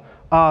 12,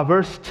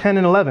 verse 10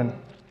 and 11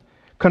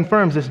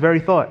 confirms this very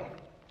thought.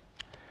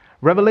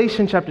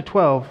 Revelation chapter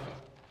 12,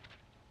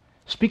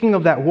 speaking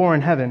of that war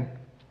in heaven,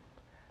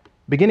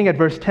 beginning at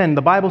verse 10,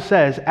 the Bible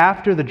says,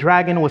 after the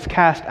dragon was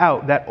cast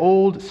out, that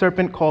old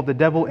serpent called the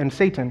devil and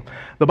Satan,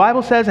 the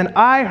Bible says, and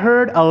I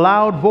heard a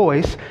loud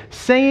voice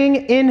saying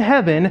in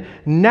heaven,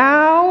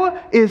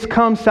 now is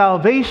come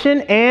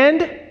salvation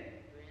and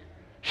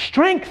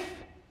strength,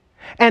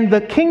 and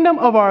the kingdom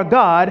of our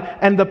God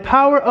and the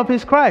power of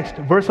his Christ.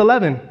 Verse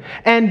 11,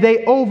 and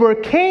they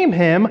overcame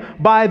him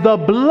by the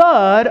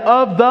blood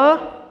of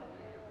the...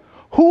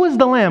 Who is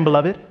the Lamb,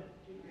 beloved?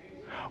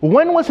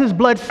 When was his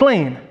blood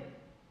slain?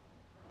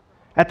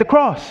 At the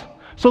cross.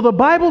 So the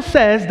Bible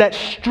says that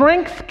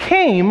strength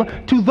came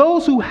to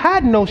those who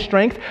had no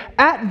strength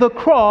at the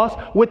cross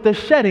with the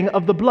shedding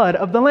of the blood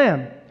of the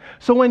Lamb.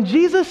 So when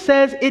Jesus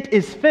says it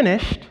is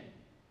finished,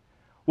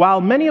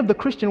 while many of the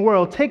Christian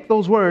world take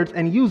those words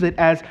and use it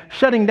as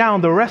shutting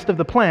down the rest of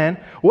the plan,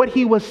 what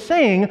he was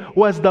saying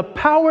was the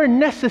power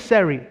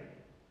necessary,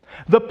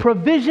 the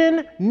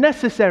provision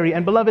necessary.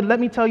 And beloved, let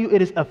me tell you,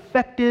 it is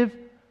effective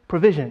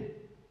provision.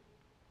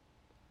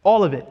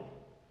 All of it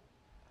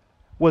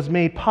was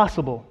made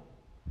possible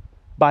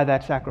by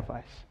that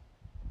sacrifice.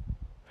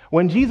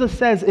 When Jesus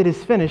says it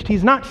is finished,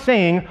 he's not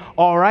saying,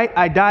 all right,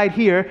 I died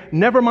here,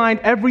 never mind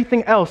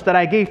everything else that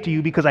I gave to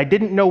you because I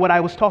didn't know what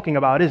I was talking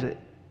about, is it?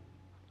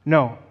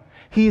 No.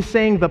 He is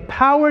saying the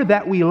power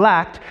that we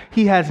lacked,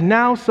 he has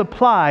now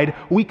supplied.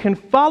 We can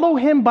follow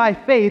him by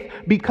faith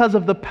because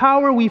of the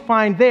power we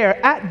find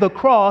there at the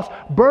cross.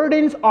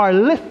 Burdens are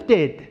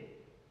lifted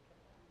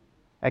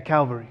at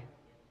Calvary.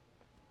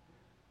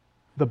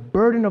 The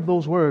burden of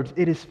those words,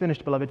 it is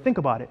finished, beloved. Think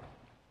about it.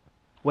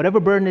 Whatever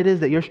burden it is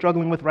that you're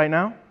struggling with right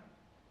now,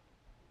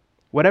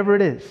 whatever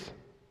it is,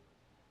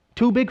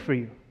 too big for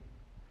you,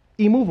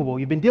 immovable,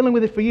 you've been dealing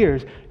with it for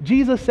years.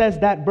 Jesus says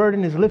that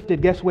burden is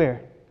lifted, guess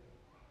where?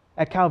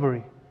 At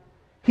Calvary.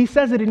 He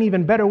says it in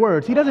even better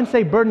words. He doesn't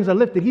say burdens are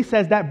lifted. He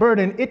says that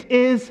burden, it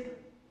is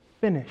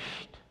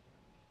finished.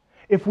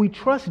 If we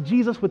trust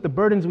Jesus with the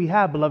burdens we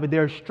have, beloved,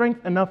 there is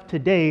strength enough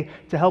today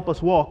to help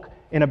us walk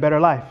in a better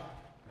life.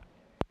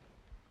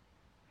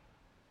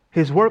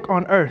 His work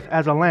on earth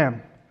as a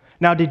lamb.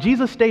 Now, did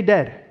Jesus stay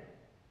dead?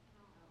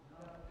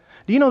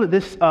 Do you know that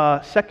this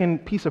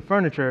second piece of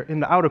furniture in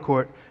the outer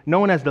court,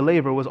 known as the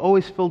laver, was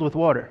always filled with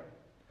water?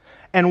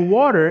 And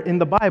water in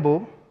the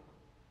Bible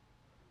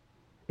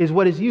is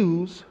what is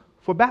used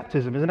for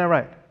baptism. Isn't that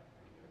right?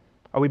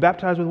 Are we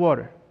baptized with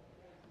water?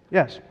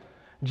 Yes.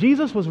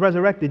 Jesus was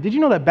resurrected. Did you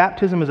know that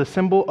baptism is a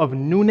symbol of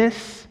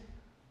newness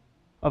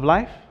of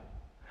life?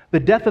 The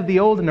death of the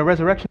old and the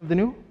resurrection of the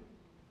new?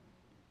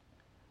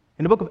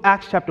 In the book of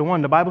Acts chapter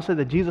 1, the Bible said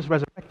that Jesus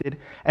resurrected,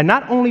 and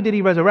not only did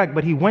he resurrect,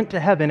 but he went to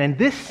heaven, and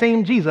this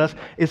same Jesus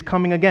is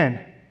coming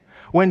again.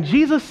 When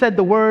Jesus said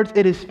the words,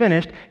 "It is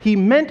finished," he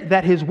meant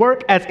that his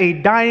work as a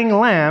dying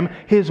lamb,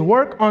 his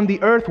work on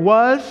the earth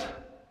was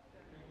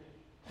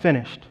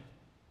finished.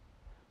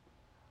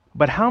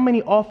 But how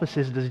many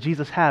offices does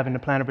Jesus have in the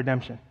plan of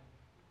redemption?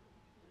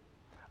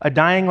 A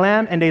dying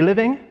lamb and a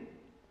living?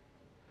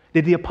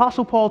 Did the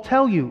Apostle Paul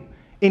tell you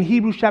in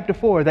Hebrews chapter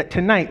 4 that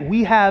tonight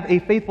we have a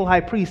faithful high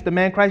priest, the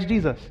man Christ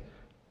Jesus?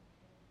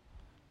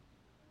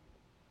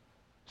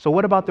 So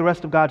what about the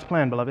rest of God's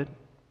plan, beloved?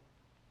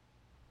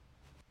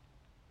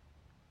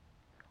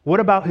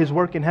 What about his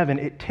work in heaven?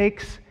 It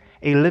takes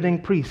a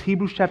living priest.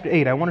 Hebrews chapter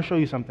 8, I want to show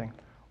you something.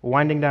 We're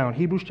winding down.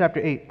 Hebrews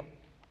chapter 8.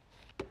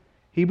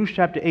 Hebrews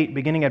chapter 8,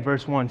 beginning at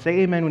verse 1. Say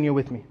amen when you're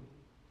with me.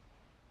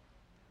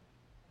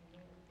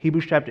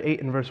 Hebrews chapter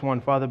 8 and verse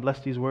 1. Father, bless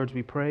these words,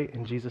 we pray,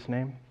 in Jesus'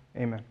 name.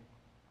 Amen.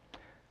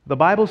 The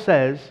Bible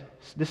says,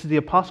 this is the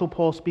Apostle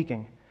Paul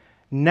speaking,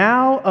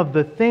 "Now of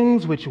the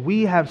things which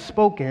we have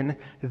spoken,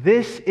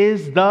 this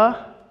is the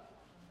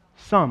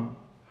sum."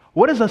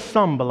 What is a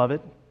sum,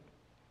 beloved?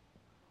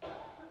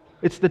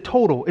 It's the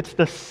total. It's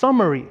the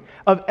summary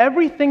of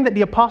everything that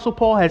the Apostle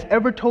Paul has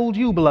ever told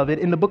you, beloved,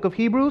 in the book of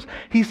Hebrews.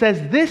 He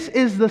says, this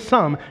is the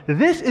sum.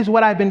 This is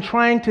what I've been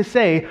trying to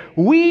say.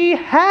 We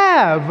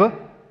have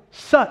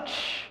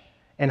such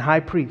an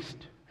high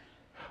priest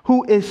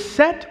who is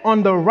set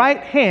on the right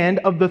hand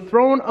of the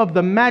throne of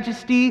the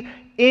majesty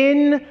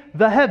in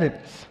the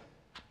heavens.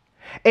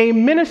 A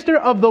minister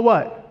of the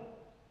what?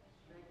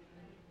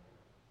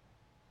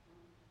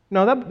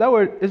 No, that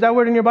word, is that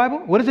word in your Bible?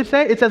 What does it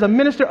say? It says a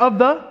minister of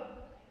the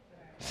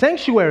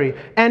sanctuary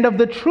and of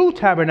the true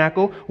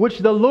tabernacle, which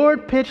the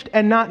Lord pitched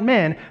and not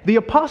man. The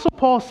Apostle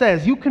Paul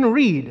says, you can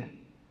read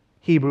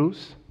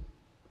Hebrews,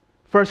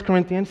 1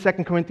 Corinthians,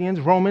 2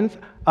 Corinthians, Romans,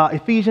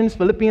 Ephesians,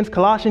 Philippians,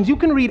 Colossians. You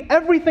can read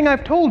everything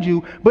I've told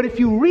you, but if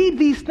you read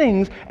these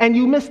things and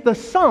you miss the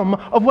sum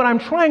of what I'm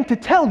trying to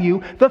tell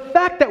you, the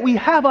fact that we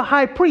have a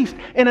high priest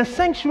in a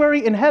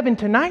sanctuary in heaven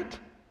tonight,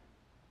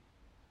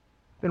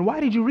 then why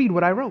did you read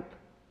what I wrote?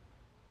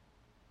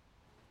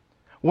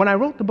 When I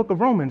wrote the book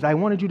of Romans, I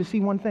wanted you to see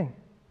one thing.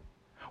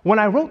 When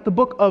I wrote the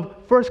book of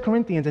 1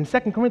 Corinthians and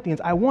 2 Corinthians,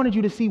 I wanted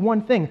you to see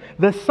one thing.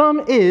 The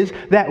sum is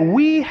that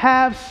we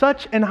have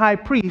such an high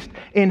priest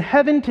in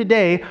heaven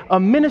today, a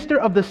minister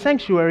of the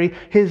sanctuary.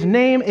 His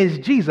name is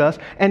Jesus.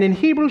 And in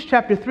Hebrews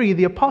chapter 3,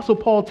 the Apostle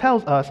Paul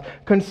tells us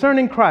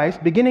concerning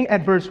Christ, beginning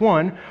at verse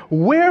 1,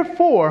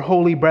 "Wherefore,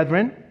 holy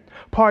brethren,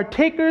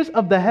 partakers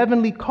of the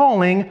heavenly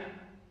calling,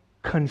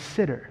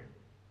 consider."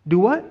 Do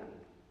what?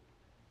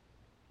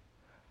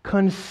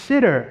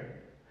 Consider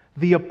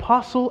the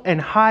apostle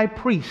and high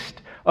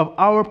priest of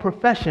our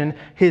profession.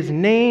 His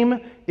name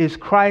is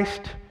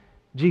Christ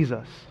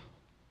Jesus.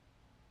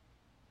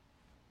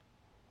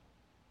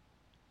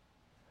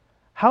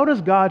 How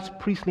does God's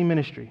priestly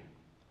ministry,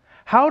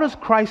 how does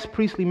Christ's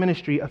priestly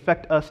ministry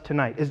affect us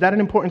tonight? Is that an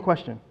important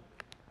question?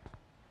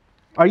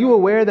 Are you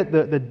aware that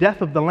the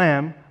death of the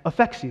Lamb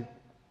affects you?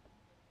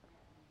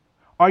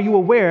 Are you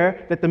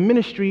aware that the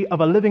ministry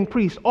of a living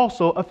priest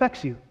also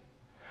affects you?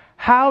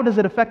 How does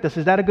it affect us?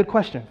 Is that a good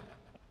question?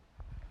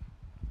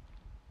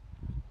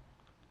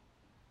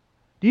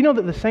 Do you know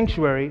that the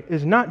sanctuary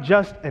is not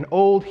just an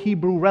old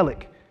Hebrew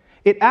relic?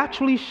 It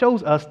actually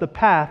shows us the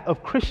path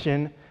of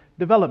Christian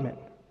development.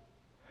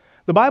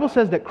 The Bible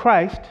says that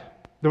Christ,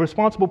 the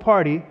responsible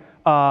party,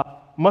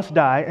 must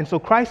die, and so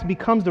Christ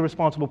becomes the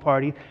responsible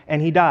party,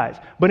 and he dies.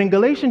 But in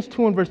Galatians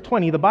 2 and verse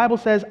 20, the Bible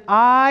says,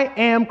 "I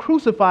am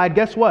crucified,"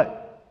 guess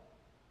what?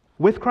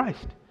 With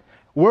Christ.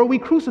 Were we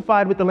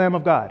crucified with the Lamb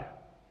of God?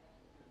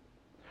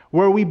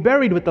 Were we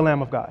buried with the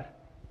Lamb of God?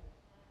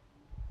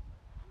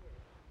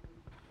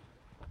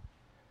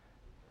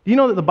 Do you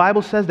know that the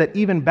Bible says that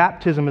even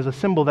baptism is a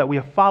symbol that we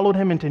have followed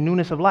him into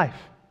newness of life?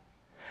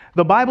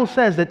 The Bible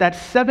says that that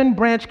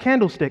 7-branch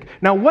candlestick.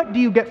 Now, what do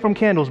you get from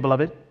candles,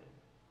 beloved?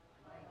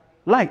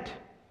 Light.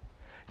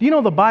 Do you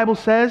know the Bible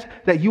says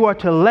that you are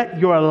to let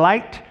your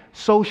light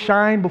so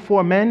shine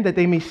before men that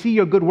they may see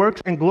your good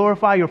works and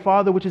glorify your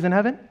Father which is in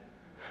heaven?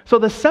 So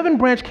the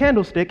 7-branch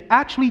candlestick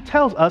actually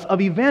tells us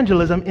of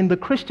evangelism in the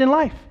Christian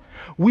life.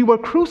 We were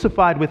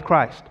crucified with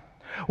Christ.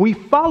 We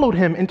followed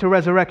him into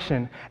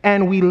resurrection,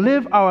 and we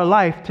live our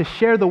life to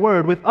share the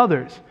word with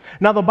others.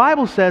 Now, the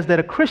Bible says that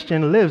a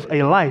Christian lives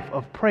a life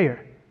of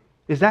prayer.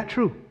 Is that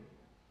true?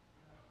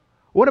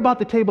 What about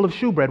the table of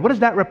shewbread? What does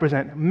that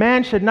represent?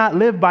 Man should not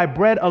live by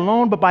bread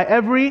alone, but by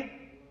every...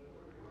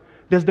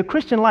 Does the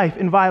Christian life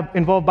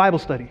involve Bible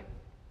study?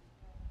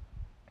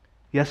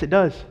 Yes, it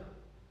does.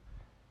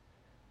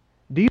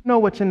 Do you know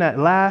what's in that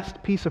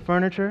last piece of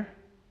furniture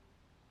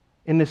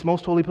in this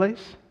most holy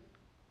place?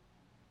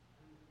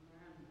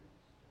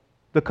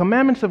 The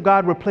commandments of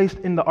God were placed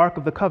in the Ark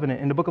of the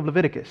Covenant in the book of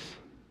Leviticus.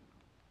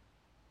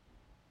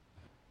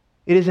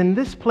 It is in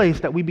this place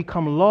that we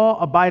become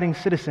law-abiding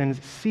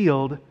citizens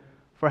sealed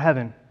for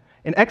heaven.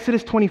 In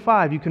Exodus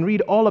 25, you can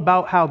read all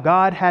about how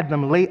God had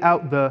them lay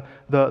out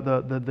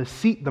the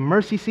seat, the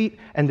mercy seat,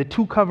 and the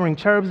 2 covering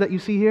cherubs that you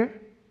see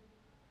here.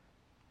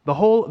 The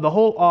whole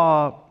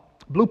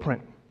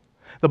blueprint.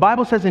 The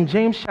Bible says in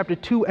James chapter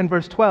 2 and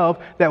verse 12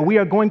 that we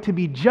are going to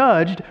be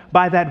judged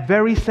by that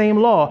very same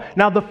law.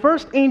 Now, the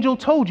first angel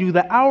told you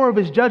the hour of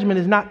his judgment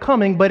is not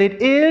coming, but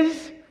it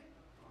is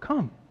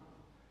come.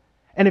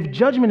 And if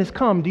judgment is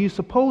come, do you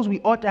suppose we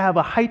ought to have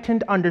a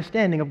heightened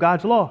understanding of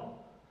God's law?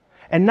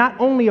 And not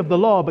only of the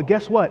law, but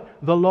guess what?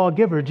 The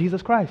lawgiver,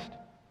 Jesus Christ.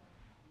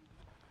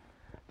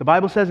 The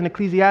Bible says in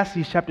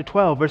Ecclesiastes chapter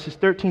 12, verses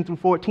 13 through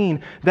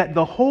 14, that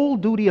the whole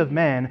duty of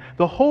man,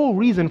 the whole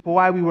reason for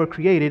why we were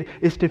created,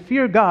 is to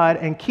fear God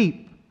and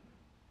keep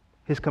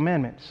his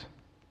commandments.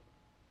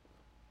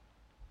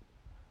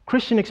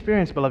 Christian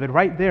experience, beloved,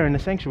 right there in the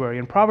sanctuary.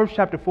 In Proverbs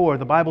chapter 4,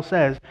 the Bible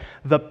says,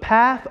 the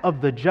path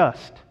of the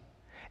just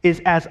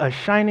is as a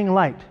shining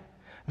light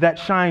that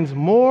shines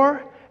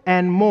more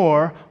and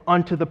more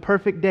unto the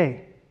perfect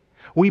day.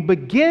 We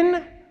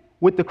begin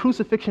with the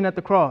crucifixion at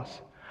the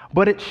cross,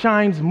 but it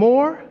shines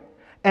more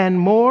and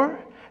more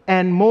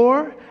and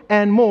more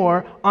and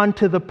more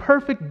unto the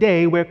perfect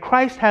day where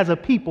Christ has a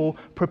people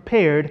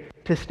prepared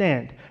to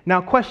stand.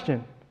 Now,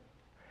 question.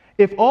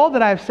 If all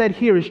that I've said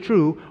here is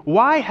true,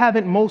 why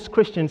haven't most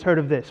Christians heard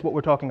of this, what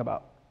we're talking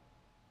about?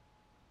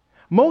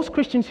 Most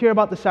Christians hear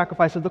about the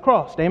sacrifice of the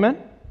cross,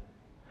 amen?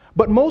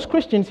 But most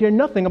Christians hear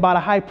nothing about a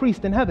high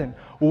priest in heaven.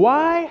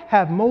 Why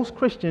have most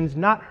Christians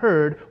not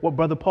heard what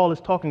Brother Paul is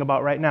talking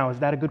about right now? Is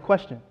that a good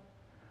question?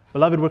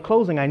 Beloved, we're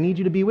closing. I need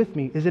you to be with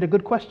me. Is it a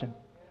good question?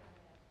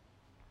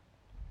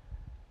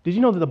 Did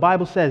you know that the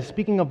Bible says,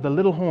 speaking of the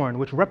little horn,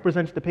 which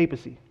represents the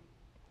papacy,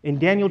 in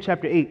Daniel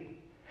chapter 8,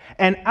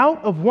 and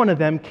out of one of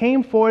them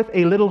came forth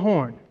a little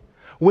horn,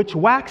 which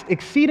waxed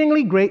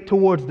exceedingly great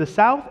towards the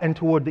south and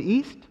toward the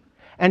east,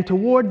 and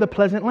toward the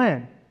pleasant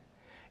land.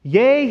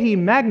 Yea, he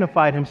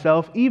magnified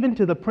himself even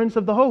to the prince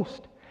of the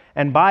host,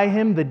 and by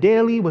him the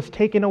daily was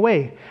taken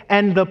away,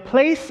 and the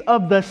place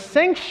of the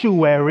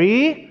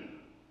sanctuary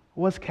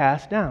was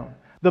cast down.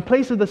 The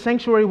place of the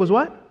sanctuary was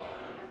what?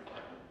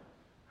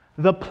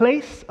 The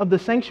place of the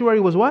sanctuary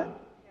was what?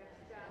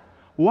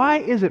 Why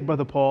is it,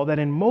 Brother Paul, that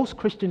in most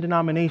Christian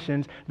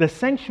denominations, the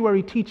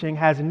sanctuary teaching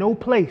has no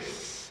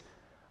place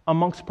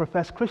amongst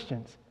professed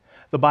Christians?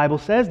 The Bible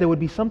says there would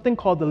be something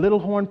called the little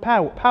horn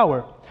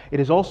power. It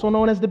is also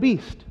known as the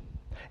beast.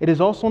 It is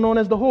also known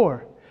as the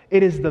whore.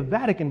 It is the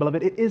Vatican,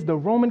 beloved. It is the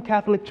Roman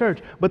Catholic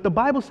Church. But the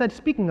Bible said,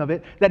 speaking of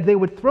it, that they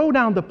would throw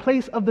down the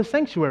place of the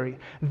sanctuary.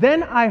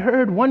 Then I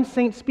heard one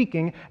saint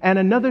speaking, and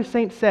another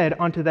saint said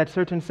unto that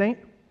certain saint,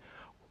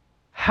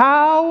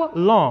 how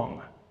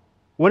long?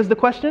 What is the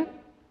question?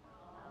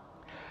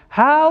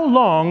 How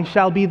long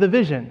shall be the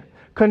vision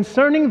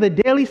concerning the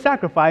daily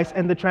sacrifice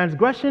and the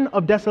transgression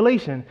of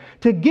desolation,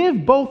 to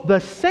give both the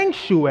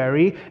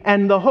sanctuary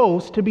and the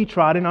host to be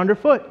trodden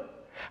underfoot?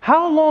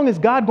 How long is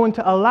God going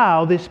to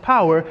allow this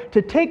power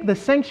to take the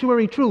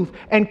sanctuary truth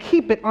and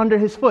keep it under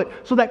his foot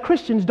so that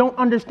Christians don't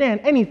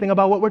understand anything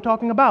about what we're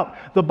talking about?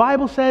 The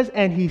Bible says,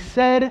 and he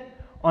said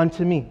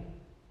unto me,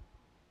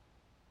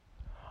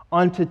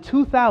 unto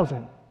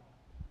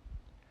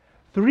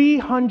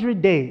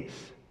 2,300 days,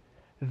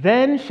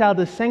 then shall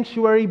the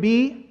sanctuary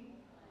be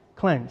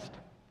cleansed.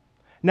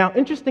 Now,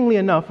 interestingly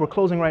enough, we're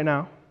closing right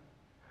now.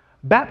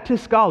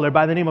 Baptist scholar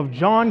by the name of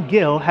John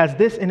Gill has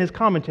this in his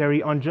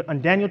commentary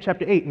on Daniel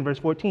chapter 8 and verse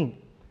 14.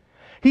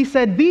 He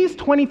said, these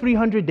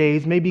 2,300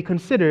 days may be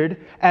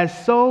considered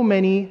as so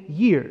many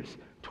years.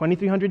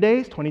 2,300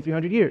 days,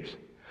 2,300 years,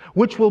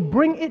 which will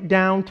bring it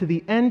down to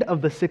the end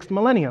of the 6th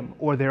millennium,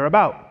 or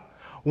thereabout,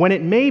 when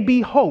it may be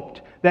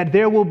hoped that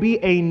there will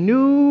be a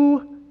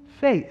new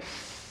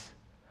face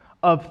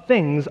of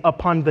things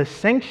upon the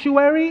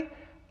sanctuary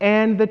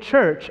and the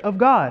church of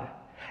God,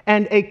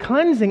 and a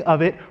cleansing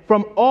of it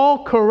from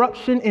all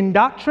corruption in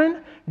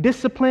doctrine,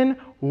 discipline,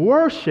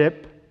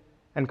 worship,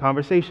 and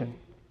conversation.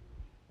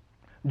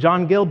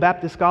 John Gill,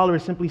 Baptist scholar,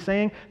 is simply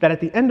saying that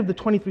at the end of the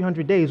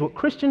 2300 days, what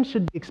Christians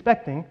should be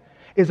expecting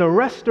is a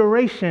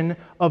restoration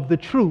of the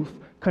truth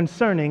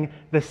concerning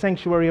the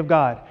sanctuary of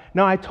God.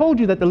 Now, I told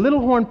you that the little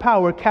horn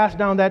power cast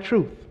down that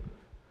truth.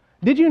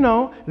 Did you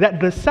know that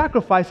the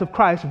sacrifice of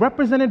Christ,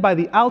 represented by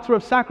the altar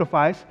of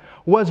sacrifice,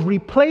 was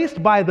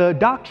replaced by the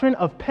doctrine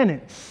of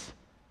penance?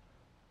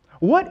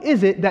 What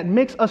is it that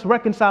makes us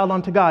reconciled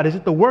unto God? Is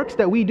it the works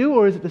that we do,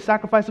 or is it the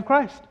sacrifice of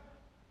Christ?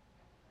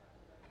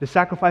 The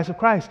sacrifice of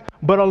Christ.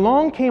 But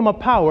along came a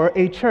power,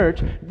 a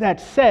church, that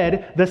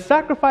said the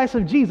sacrifice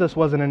of Jesus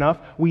wasn't enough.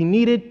 We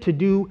needed to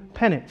do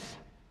penance.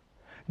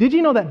 Did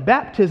you know that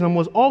baptism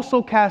was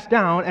also cast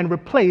down and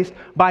replaced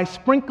by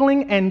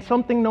sprinkling and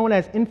something known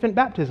as infant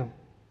baptism?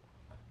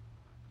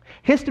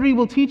 History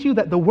will teach you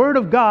that the Word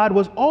of God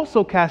was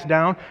also cast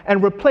down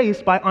and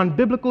replaced by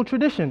unbiblical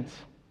traditions.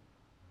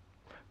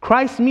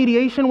 Christ's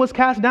mediation was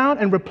cast down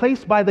and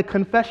replaced by the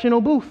confessional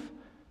booth.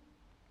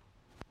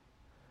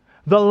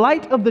 The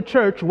light of the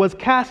church was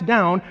cast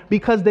down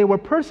because they were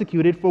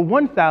persecuted for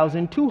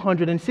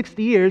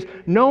 1,260 years,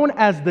 known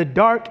as the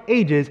Dark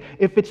Ages.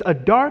 If it's a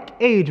dark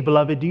age,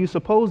 beloved, do you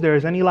suppose there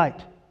is any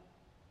light?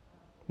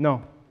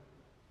 No.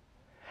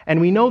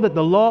 And we know that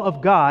the law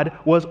of God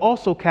was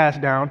also cast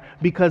down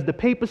because the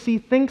papacy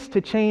thinks to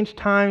change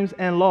times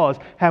and laws.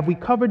 Have we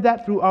covered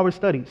that through our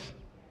studies?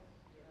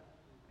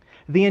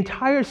 The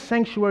entire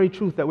sanctuary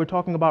truth that we're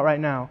talking about right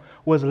now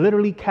was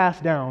literally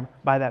cast down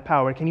by that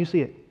power. Can you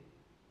see it?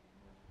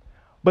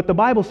 But the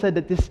Bible said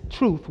that this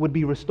truth would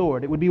be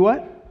restored. It would be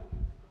what?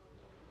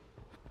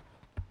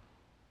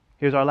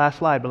 Here's our last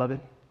slide, beloved.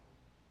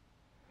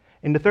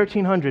 In the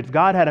 1300s,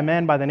 God had a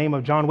man by the name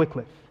of John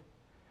Wycliffe.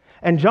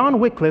 And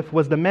John Wycliffe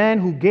was the man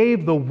who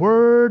gave the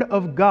Word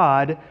of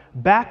God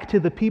back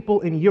to the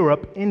people in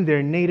Europe in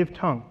their native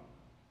tongue.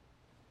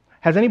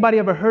 Has anybody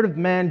ever heard of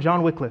the man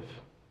John Wycliffe?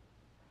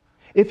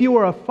 If you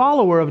were a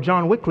follower of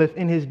John Wycliffe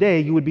in his day,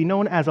 you would be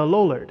known as a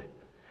Lollard.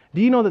 Do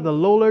you know that the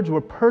Lollards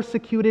were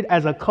persecuted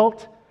as a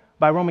cult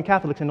by Roman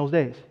Catholics in those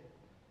days?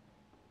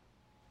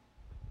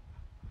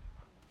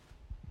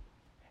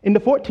 In the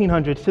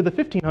 1400s to the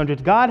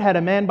 1500s, God had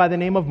a man by the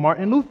name of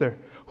Martin Luther,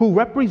 who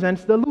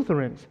represents the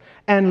Lutherans.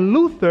 And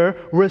Luther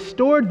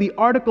restored the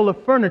article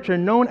of furniture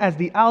known as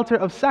the altar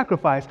of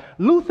sacrifice.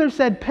 Luther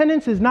said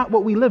penance is not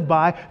what we live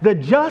by. The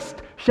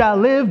just shall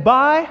live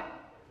by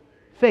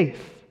faith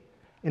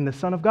in the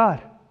Son of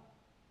God.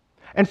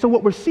 And so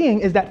what we're seeing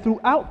is that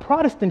throughout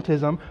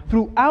Protestantism,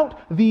 throughout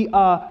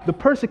the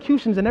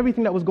persecutions and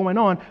everything that was going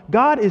on,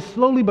 God is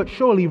slowly but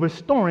surely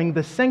restoring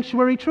the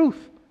sanctuary truth.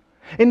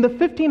 In the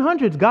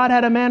 1500s, God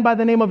had a man by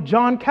the name of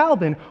John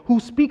Calvin who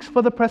speaks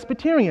for the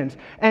Presbyterians,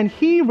 and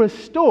he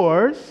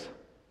restores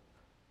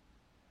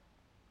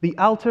the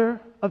altar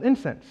of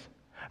incense.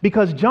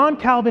 Because John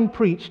Calvin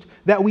preached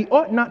that we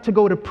ought not to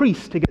go to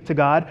priests to get to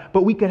God,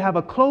 but we could have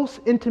a close,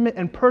 intimate,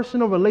 and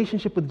personal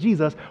relationship with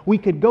Jesus. We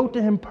could go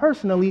to Him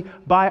personally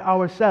by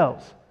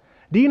ourselves.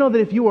 Do you know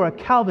that if you were a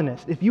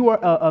Calvinist, if you were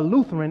a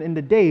Lutheran in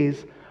the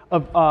days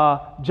of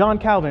John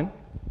Calvin,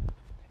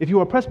 if you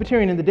were a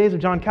Presbyterian in the days of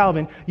John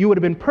Calvin, you would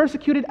have been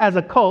persecuted as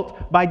a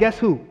cult by guess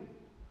who?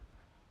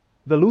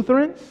 The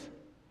Lutherans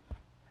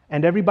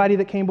and everybody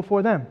that came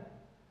before them.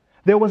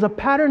 There was a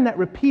pattern that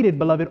repeated,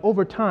 beloved,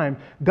 over time.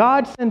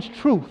 God sends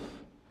truth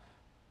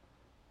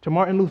to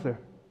Martin Luther.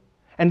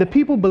 And the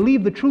people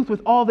believe the truth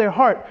with all their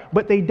heart,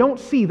 but they don't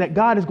see that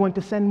God is going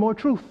to send more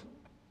truth.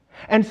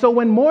 And so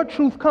when more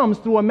truth comes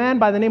through a man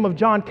by the name of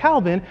John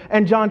Calvin,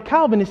 and John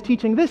Calvin is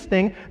teaching this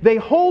thing, they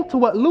hold to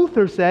what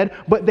Luther said,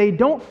 but they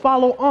don't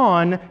follow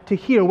on to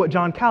hear what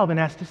John Calvin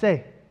has to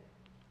say.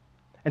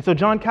 And so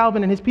John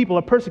Calvin and his people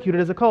are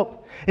persecuted as a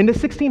cult. In the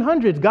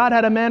 1600s, God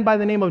had a man by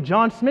the name of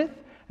John Smith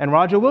and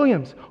Roger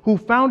Williams, who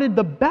founded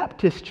the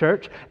Baptist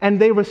Church, and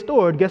they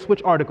restored, guess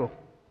which article?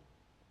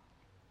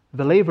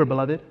 The laver,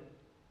 beloved.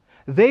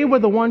 They were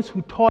the ones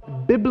who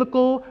taught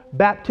biblical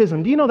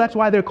baptism. Do you know that's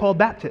why they're called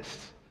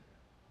Baptists?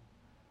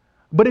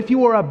 But if you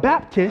were a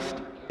Baptist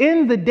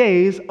in the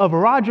days of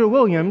Roger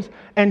Williams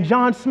and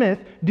John Smith,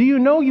 do you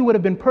know you would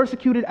have been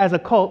persecuted as a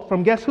cult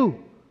from guess who?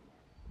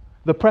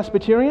 The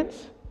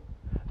Presbyterians,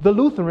 the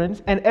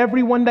Lutherans, and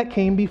everyone that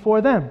came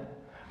before them.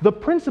 The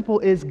principle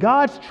is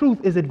God's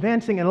truth is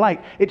advancing in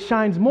light. It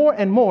shines more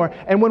and more,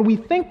 and when we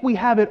think we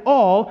have it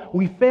all,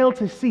 we fail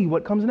to see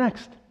what comes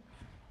next.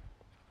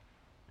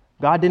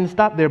 God didn't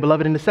stop there,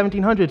 beloved. In the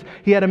 1700s,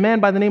 he had a man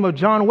by the name of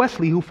John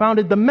Wesley who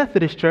founded the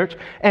Methodist Church,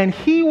 and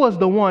he was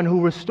the one who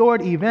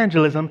restored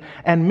evangelism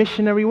and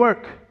missionary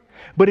work.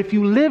 But if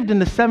you lived in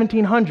the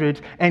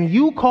 1700s and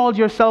you called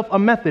yourself a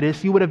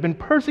Methodist, you would have been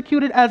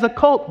persecuted as a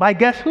cult by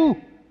guess who?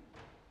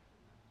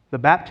 The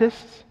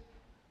Baptists,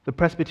 the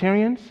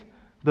Presbyterians,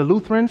 the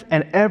Lutherans,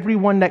 and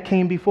everyone that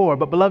came before.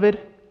 But beloved,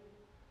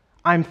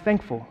 I'm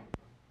thankful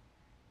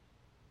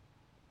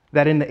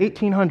that in the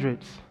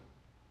 1800s,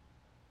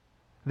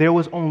 there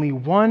was only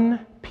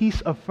one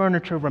piece of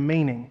furniture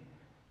remaining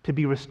to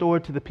be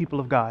restored to the people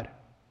of God.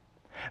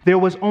 There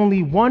was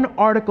only one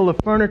article of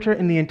furniture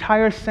in the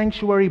entire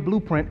sanctuary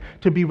blueprint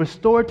to be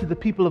restored to the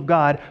people of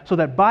God so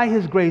that by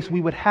His grace we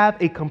would have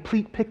a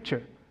complete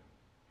picture.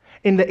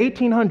 In the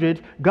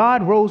 1800s,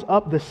 God rose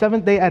up the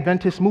Seventh-day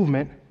Adventist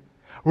movement,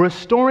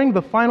 restoring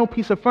the final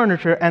piece of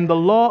furniture and the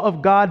law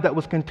of God that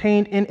was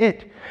contained in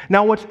it.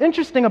 Now, what's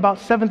interesting about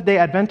Seventh-day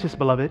Adventists,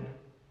 beloved,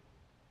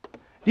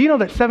 do you know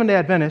that Seventh-day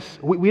Adventists,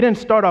 we didn't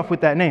start off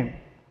with that name.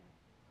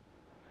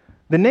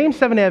 The name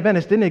Seventh-day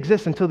Adventist didn't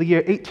exist until the year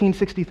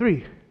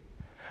 1863.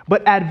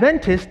 But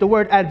Adventist, the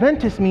word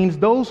Adventist means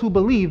those who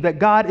believe that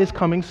God is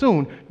coming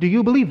soon. Do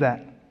you believe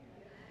that?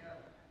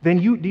 Then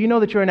do you know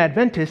that you're an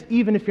Adventist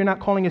even if you're not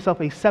calling yourself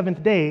a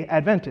Seventh-day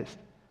Adventist?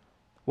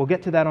 We'll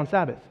get to that on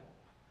Sabbath.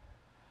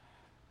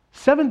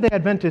 Seventh-day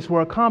Adventists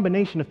were a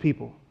combination of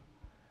people.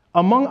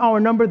 Among our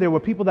number, there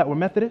were people that were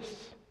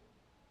Methodists.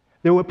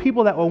 There were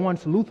people that were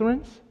once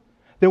Lutherans.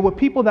 There were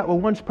people that were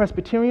once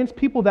Presbyterians,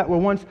 people that were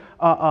once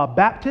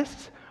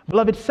Baptists.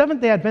 Beloved,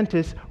 Seventh-day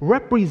Adventists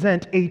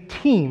represent a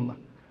team.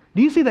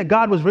 Do you see that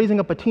God was raising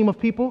up a team of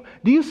people?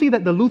 Do you see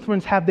that the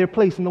Lutherans have their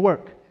place in the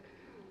work?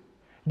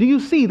 Do you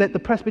see that the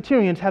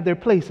Presbyterians have their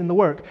place in the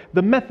work?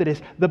 The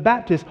Methodists, the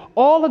Baptists,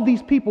 all of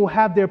these people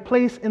have their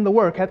place in the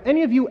work. Have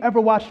any of you ever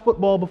watched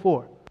football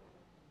before?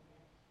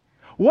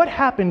 What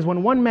happens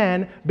when one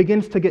man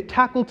begins to get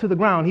tackled to the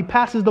ground? He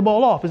passes the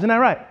ball off, isn't that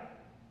right?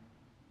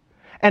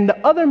 And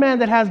the other man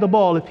that has the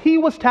ball, if he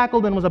was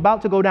tackled and was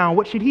about to go down,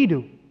 what should he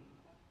do?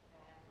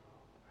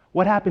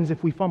 What happens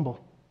if we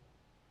fumble?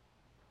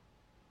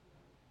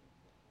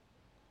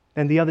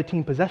 Then the other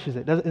team possesses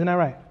it. Isn't that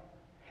right?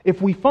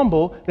 If we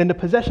fumble, then the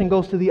possession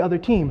goes to the other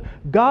team.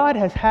 God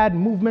has had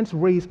movements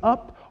raise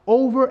up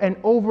over and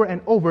over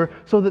and over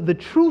so that the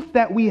truth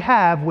that we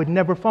have would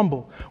never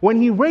fumble.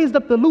 When He raised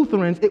up the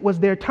Lutherans, it was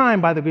their time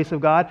by the grace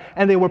of God,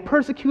 and they were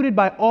persecuted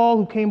by all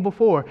who came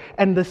before.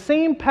 And the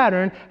same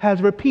pattern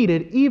has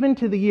repeated even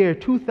to the year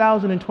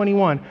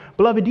 2021.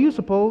 Beloved, do you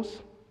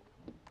suppose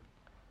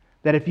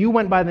that if you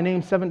went by the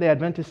name Seventh-day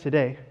Adventist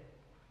today,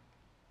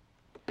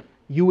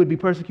 you would be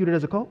persecuted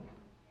as a cult?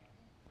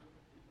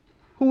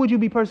 Who would you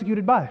be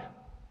persecuted by?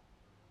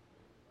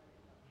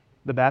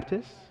 The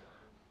Baptists?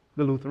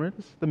 The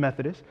Lutherans, the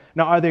Methodists.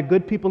 Now, are there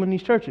good people in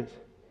these churches?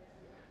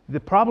 The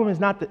problem is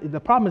not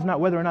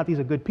whether or not these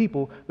are good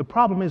people. The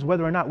problem is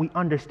whether or not we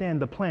understand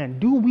the plan.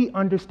 Do we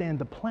understand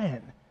the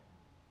plan,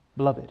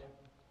 beloved?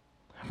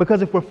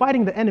 Because if we're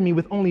fighting the enemy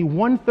with only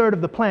 1/3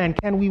 of the plan,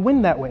 can we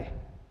win that way?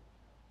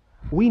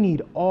 We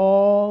need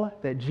all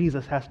that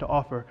Jesus has to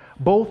offer,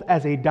 both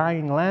as a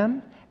dying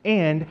lamb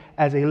and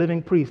as a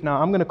living priest.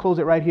 Now, I'm going to close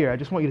it right here. I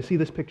just want you to see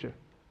this picture.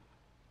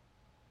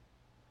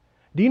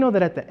 Do you know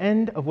that at the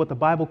end of what the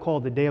Bible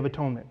called the Day of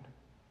Atonement,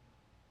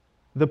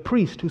 the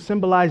priest who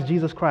symbolized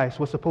Jesus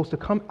Christ was supposed to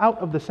come out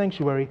of the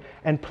sanctuary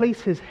and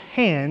place his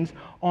hands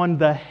on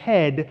the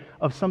head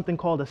of something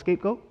called a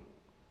scapegoat?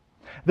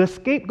 The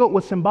scapegoat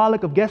was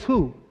symbolic of guess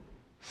who?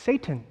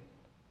 Satan.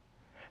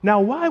 Now,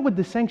 why would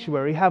the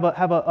sanctuary have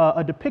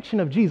a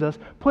depiction of Jesus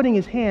putting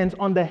his hands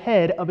on the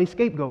head of a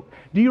scapegoat?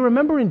 Do you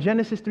remember in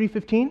Genesis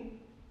 3:15?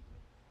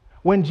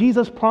 When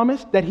Jesus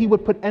promised that He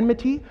would put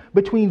enmity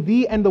between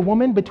thee and the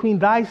woman, between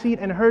thy seed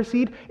and her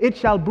seed, it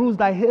shall bruise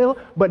thy heel,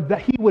 but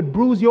that He would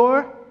bruise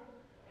your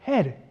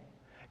head.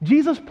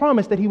 Jesus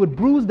promised that He would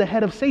bruise the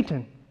head of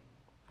Satan.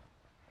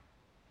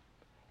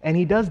 And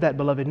He does that,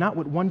 beloved, not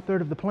with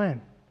 1/3 of the plan,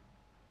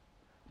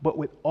 but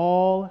with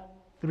all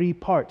 3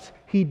 parts.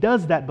 He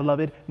does that,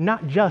 beloved,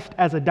 not just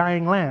as a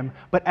dying lamb,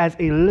 but as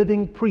a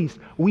living priest.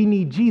 We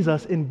need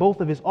Jesus in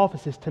both of His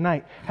offices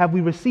tonight. Have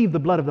we received the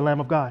blood of the Lamb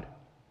of God?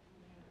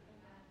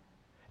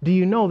 Do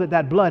you know that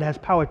that blood has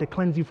power to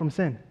cleanse you from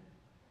sin?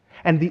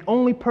 And the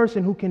only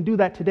person who can do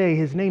that today,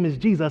 His name is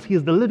Jesus. He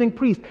is the living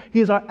priest. He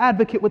is our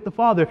advocate with the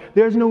Father.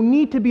 There is no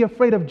need to be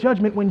afraid of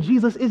judgment when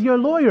Jesus is your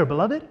lawyer,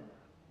 beloved.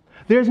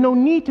 There is no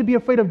need to be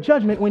afraid of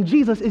judgment when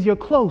Jesus is your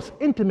close,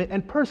 intimate,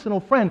 and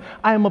personal friend.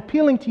 I am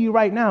appealing to you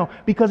right now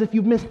because if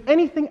you've missed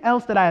anything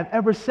else that I have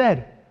ever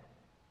said,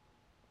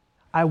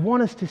 I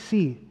want us to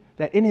see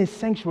that in His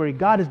sanctuary,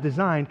 God is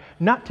designed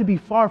not to be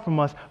far from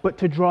us, but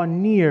to draw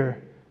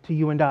near to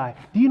you and I.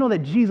 Do you know that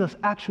Jesus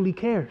actually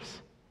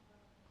cares?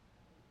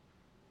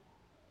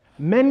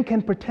 Men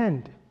can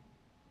pretend.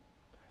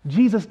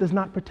 Jesus does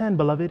not pretend,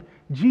 beloved.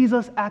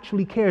 Jesus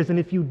actually cares. And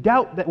if you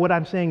doubt that what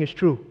I'm saying is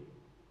true,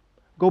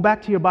 go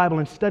back to your Bible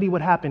and study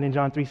what happened in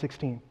John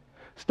 3:16.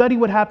 Study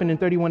what happened in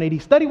 31 AD.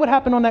 Study what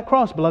happened on that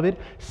cross, beloved.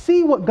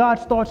 See what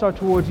God's thoughts are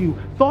towards you.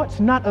 Thoughts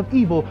not of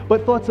evil,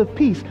 but thoughts of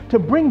peace, to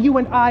bring you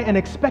and I an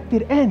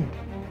expected end.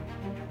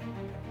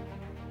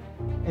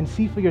 And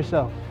see for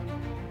yourself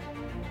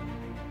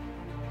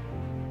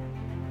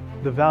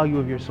the value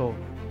of your soul.